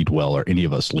all lead well or any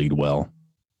of us lead well.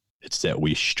 It's that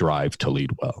we strive to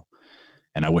lead well.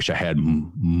 And I wish I had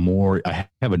more. I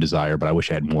have a desire, but I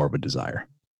wish I had more of a desire.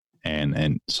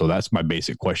 And so that's my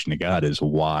basic question to God is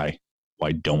why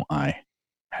don't I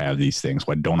have these things?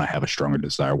 Why don't I have a stronger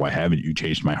desire? Why haven't you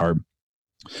changed my heart?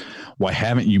 Why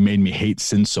haven't you made me hate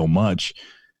sin so much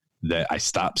that I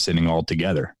stopped sinning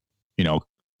altogether?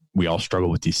 We all struggle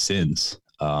with these sins.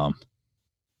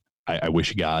 I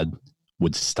wish God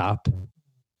would stop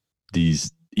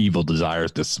these evil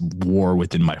desires, this war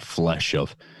within my flesh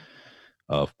of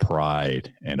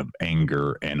pride and of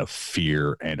anger and of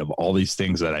fear and of all these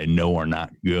things that I know are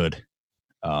not good.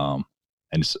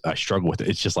 And I struggle with it.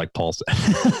 It's just like Paul said,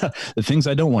 the things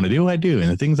I don't want to do, I do.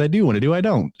 And the things I do want to do, I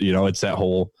don't. It's that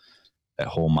whole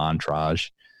montage.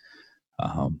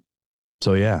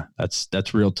 So yeah,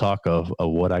 that's real talk of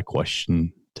what I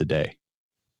question today.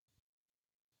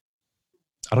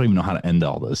 I don't even know how to end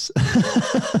all this.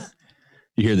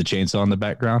 You hear the chainsaw in the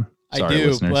background? Sorry, I do,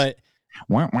 listeners. But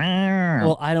well,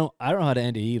 I don't know how to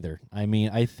end it either. I mean,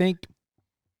 I think.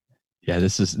 Yeah,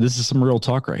 this is some real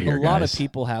talk right here. A lot of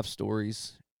people have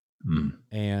stories,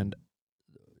 and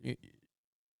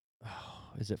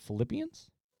is it Philippians?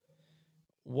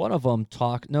 One of them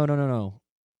no.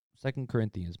 2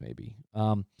 Corinthians maybe.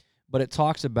 But it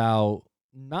talks about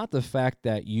not the fact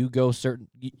that you go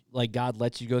like God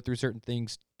lets you go through certain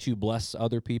things to bless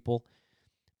other people,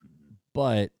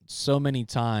 but so many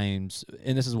times,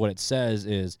 and this is what it says,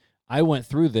 is I went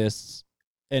through this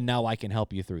and now I can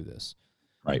help you through this.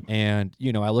 Right. And,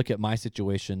 I look at my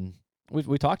situation.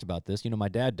 We talked about this. My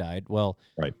dad died. Well,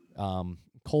 right.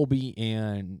 Colby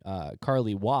and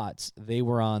Carly Watts, they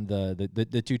were on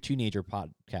the two teenager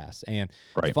podcasts. And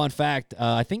fun fact,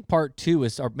 I think part 2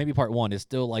 or maybe part 1 is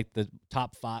still like the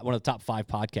top 5, one of the top 5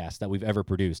 podcasts that we've ever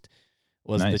produced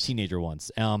was the teenager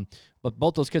ones. But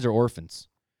both those kids are orphans.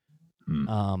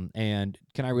 And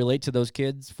can I relate to those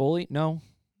kids fully? No,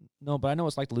 but I know what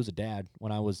it's like to lose a dad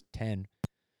when I was 10.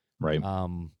 Right.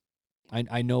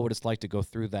 I know what it's like to go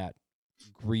through that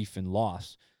grief and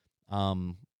loss.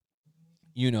 All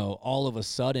of a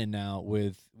sudden now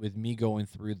with me going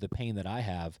through the pain that I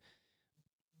have,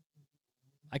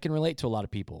 I can relate to a lot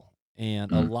of people,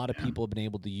 and a lot of people have been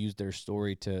able to use their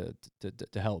story to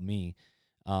help me.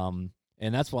 And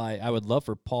that's why I would love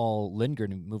for Paul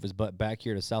Lindgren to move his butt back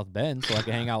here to South Bend so I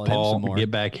can hang out with him some more. Get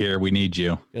back here. We need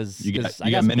you. Because I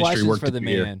got some questions for the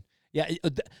man. Yeah,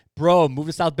 bro, move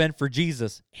to South Bend for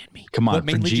Jesus and me. Come on,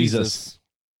 for Jesus.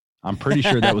 I'm pretty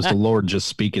sure that was the Lord just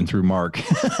speaking through Mark.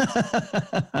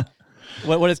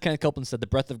 What has Kenneth Copeland said? The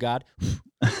breath of God.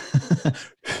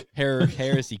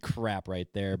 Heresy crap right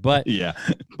there. But yeah.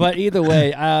 But either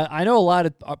way, I know a lot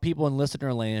of people in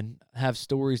listener land have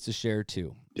stories to share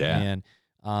too. Yeah. And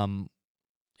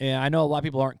I know a lot of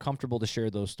people aren't comfortable to share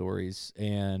those stories.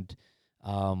 And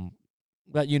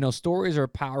but you know, stories are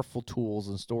powerful tools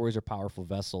and stories are powerful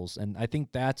vessels. And I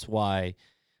think that's why,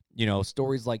 you know,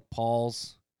 stories like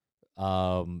Paul's,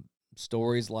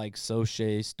 stories like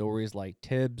Soche, stories like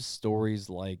Tibbs, stories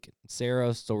like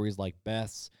Sarah, stories like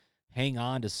Beth's hang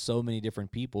on to so many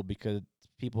different people because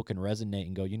people can resonate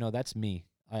and go, you know, that's me.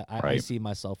 I see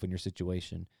myself in your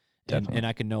situation, and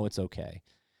I can know it's okay.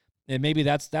 And maybe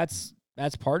that's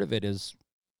part of it is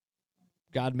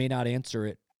God may not answer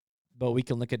it, but we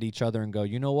can look at each other and go,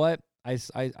 you know what?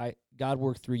 I God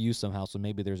worked through you somehow, so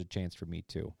maybe there's a chance for me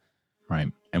too.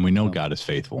 Right. And we know God is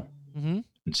faithful. Mm-hmm.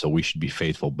 And so we should be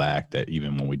faithful back, that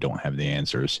even when we don't have the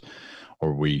answers,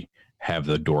 or we have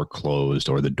the door closed,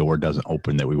 or the door doesn't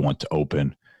open that we want to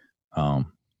open,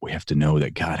 we have to know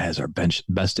that God has our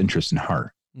best interest in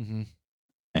heart. Mm-hmm.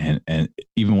 And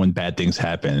even when bad things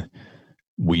happen,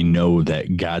 we know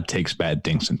that God takes bad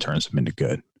things and turns them into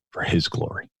good for his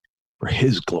glory,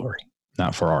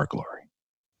 not for our glory.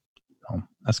 So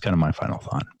that's kind of my final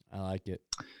thought. I like it.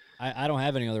 I don't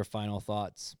have any other final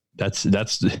thoughts. That's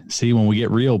see, when we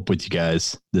get real with you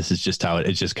guys, this is just how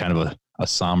it's just kind of a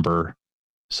somber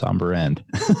end.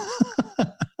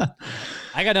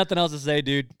 I got nothing else to say,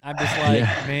 dude. I'm just like,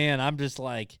 man, I'm just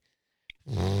like,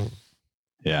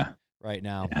 yeah, right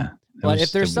now. Yeah. But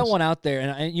if there's someone out there,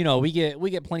 and you know, we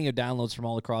get plenty of downloads from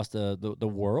all across the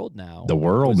world now. The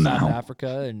world now. South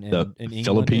Africa and England,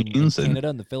 Philippines and Canada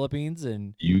and the Philippines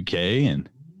and UK and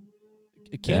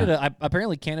Canada. Yeah.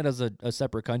 Apparently, Canada's a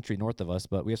separate country north of us,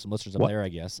 but we have some listeners up there, I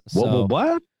guess. So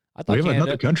what? I thought we have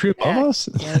another country above us.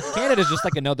 Canada's just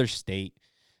like another state,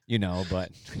 you know.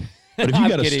 But if you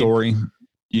got a story,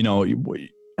 you know,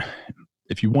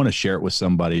 if you want to share it with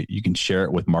somebody, you can share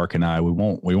it with Mark and I. We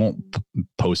won't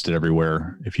post it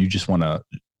everywhere. If you just want to,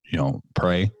 you know,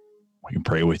 pray, we can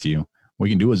pray with you. We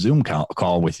can do a Zoom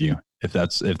call with you if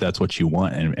that's what you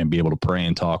want, and be able to pray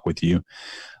and talk with you.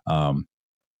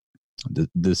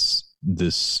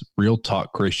 This Real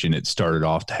Talk Christian, it started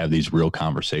off to have these real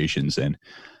conversations, and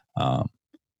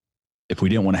if we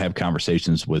didn't want to have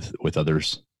conversations with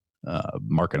others,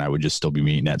 Mark and I would just still be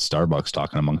meeting at Starbucks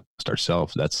talking amongst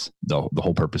ourselves. That's the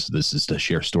whole purpose of this, is to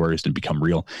share stories, to become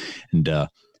real, and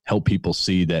help people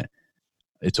see that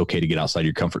it's okay to get outside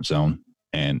your comfort zone.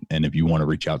 And if you want to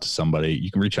reach out to somebody, you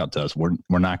can reach out to us. We're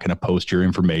not going to post your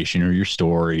information or your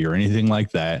story or anything like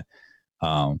that.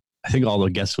 I think all the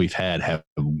guests we've had have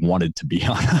wanted to be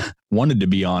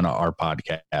on our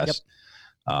podcast.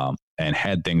 Yep. And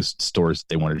had stories that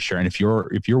they wanted to share. And if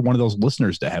you're one of those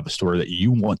listeners that have a story that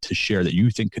you want to share that you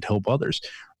think could help others,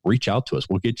 reach out to us.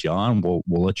 We'll get you on. We'll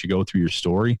let you go through your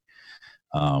story.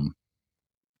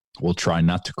 We'll try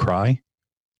not to cry.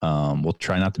 We'll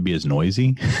try not to be as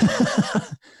noisy,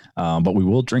 but we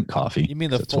will drink coffee. You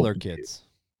mean the Fuller kids?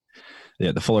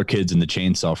 Yeah, the Fuller kids and the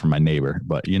chainsaw from my neighbor.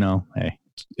 But you know, hey,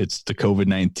 it's the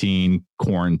COVID-19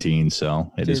 quarantine,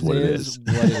 so it is what it is.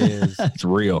 It's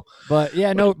real. But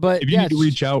yeah, no. But if you need to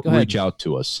reach out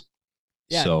to us.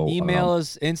 Yeah, so, email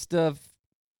us, Insta.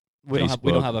 We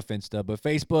don't have a Finsta, but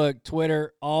Facebook,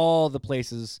 Twitter, all the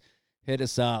places. Hit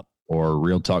us up. Or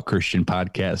Real Talk Christian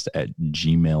Podcast at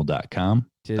gmail.com.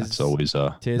 That's always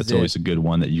a good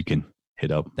one that you can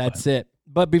hit up. That's it.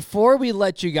 But before we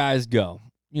let you guys go,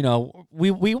 you know, we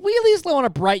at least want to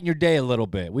brighten your day a little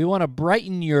bit. We want to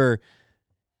brighten your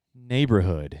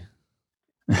neighborhood,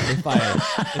 if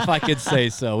I could say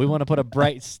so. We want to put a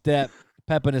bright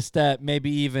pep in a step,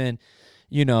 maybe even,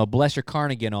 you know, bless your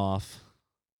carnigan off.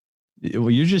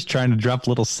 Well, you're just trying to drop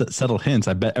little subtle hints.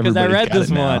 I bet everybody got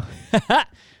this one.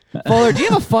 Fuller, do you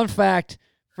have a fun fact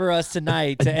for us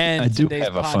tonight to end? I do today's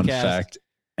have a podcast? Fun fact.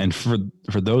 And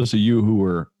for those of you who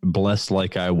were blessed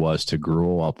like I was to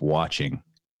grow up watching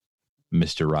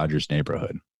Mr. Rogers'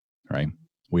 Neighborhood, right?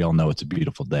 We all know it's a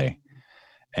beautiful day.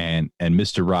 And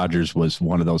Mr. Rogers was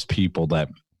one of those people that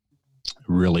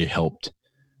really helped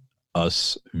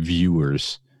us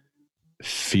viewers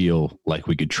feel like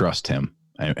we could trust him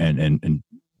and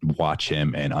watch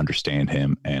him and understand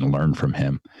him and learn from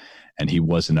him. And he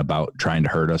wasn't about trying to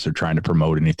hurt us or trying to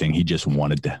promote anything. He just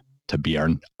wanted to be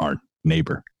our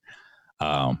neighbor.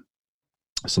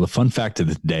 So the fun fact of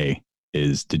the day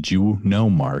is, did you know,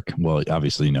 Mark? Well,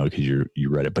 obviously you know because you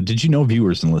read it, but did you know,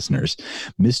 viewers and listeners,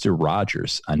 Mr.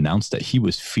 Rogers announced that he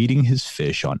was feeding his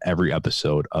fish on every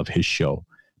episode of his show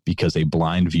because a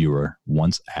blind viewer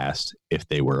once asked if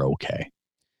they were okay.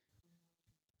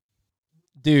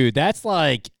 Dude, that's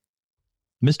like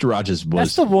Mr. Rogers was.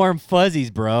 That's the warm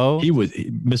fuzzies, bro.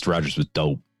 Mr. Rogers was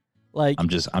dope. Like I'm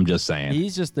just saying.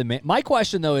 He's just the man. My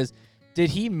question though is, did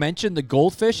he mention the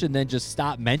goldfish and then just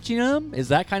stop mentioning them? Is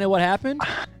that kind of what happened?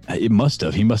 It must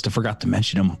have. He must have forgot to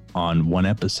mention them on one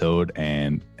episode,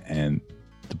 and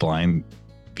the blind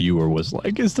viewer was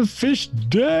like, "Is the fish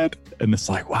dead?" And it's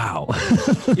like, wow.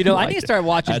 You know, I need to start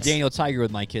watching Daniel Tiger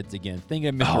with my kids again. Thinking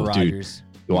of Mr. Rogers.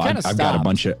 Well, I've got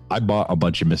I bought a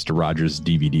bunch of Mr. Rogers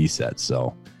DVD sets,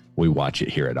 so we watch it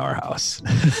here at our house.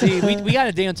 See, we got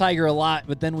a Daniel Tiger a lot,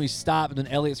 but then we stopped, and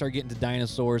then Elliot started getting to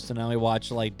dinosaurs, so now we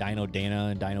watch like Dino Dana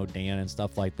and Dino Dan and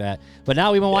stuff like that. But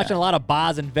now we've been watching a lot of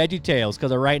Boz and VeggieTales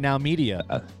because of Right Now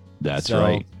Media. That's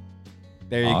right.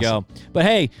 There you go. But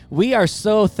hey, we are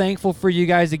so thankful for you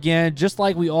guys again. Just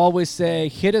like we always say,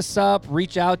 hit us up,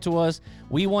 reach out to us.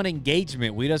 We want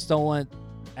engagement. We just don't want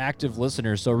active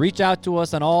listeners. So reach out to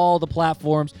us on all the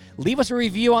platforms. Leave us a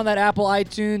review on that Apple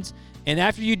iTunes. And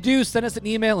after you do, send us an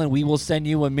email and we will send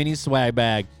you a mini swag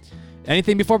bag.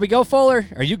 Anything before we go, Fuller?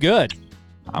 Are you good?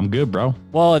 I'm good, bro.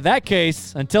 Well, in that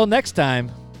case, until next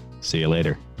time. See you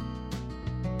later.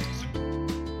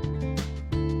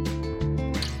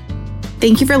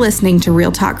 Thank you for listening to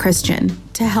Real Talk Christian.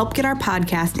 To help get our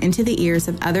podcast into the ears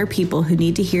of other people who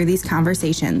need to hear these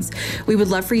conversations, we would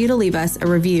love for you to leave us a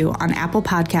review on Apple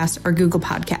Podcast or Google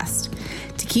Podcast.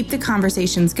 To keep the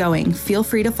conversations going, feel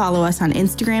free to follow us on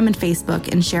Instagram and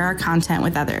Facebook and share our content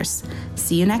with others.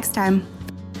 See you next time.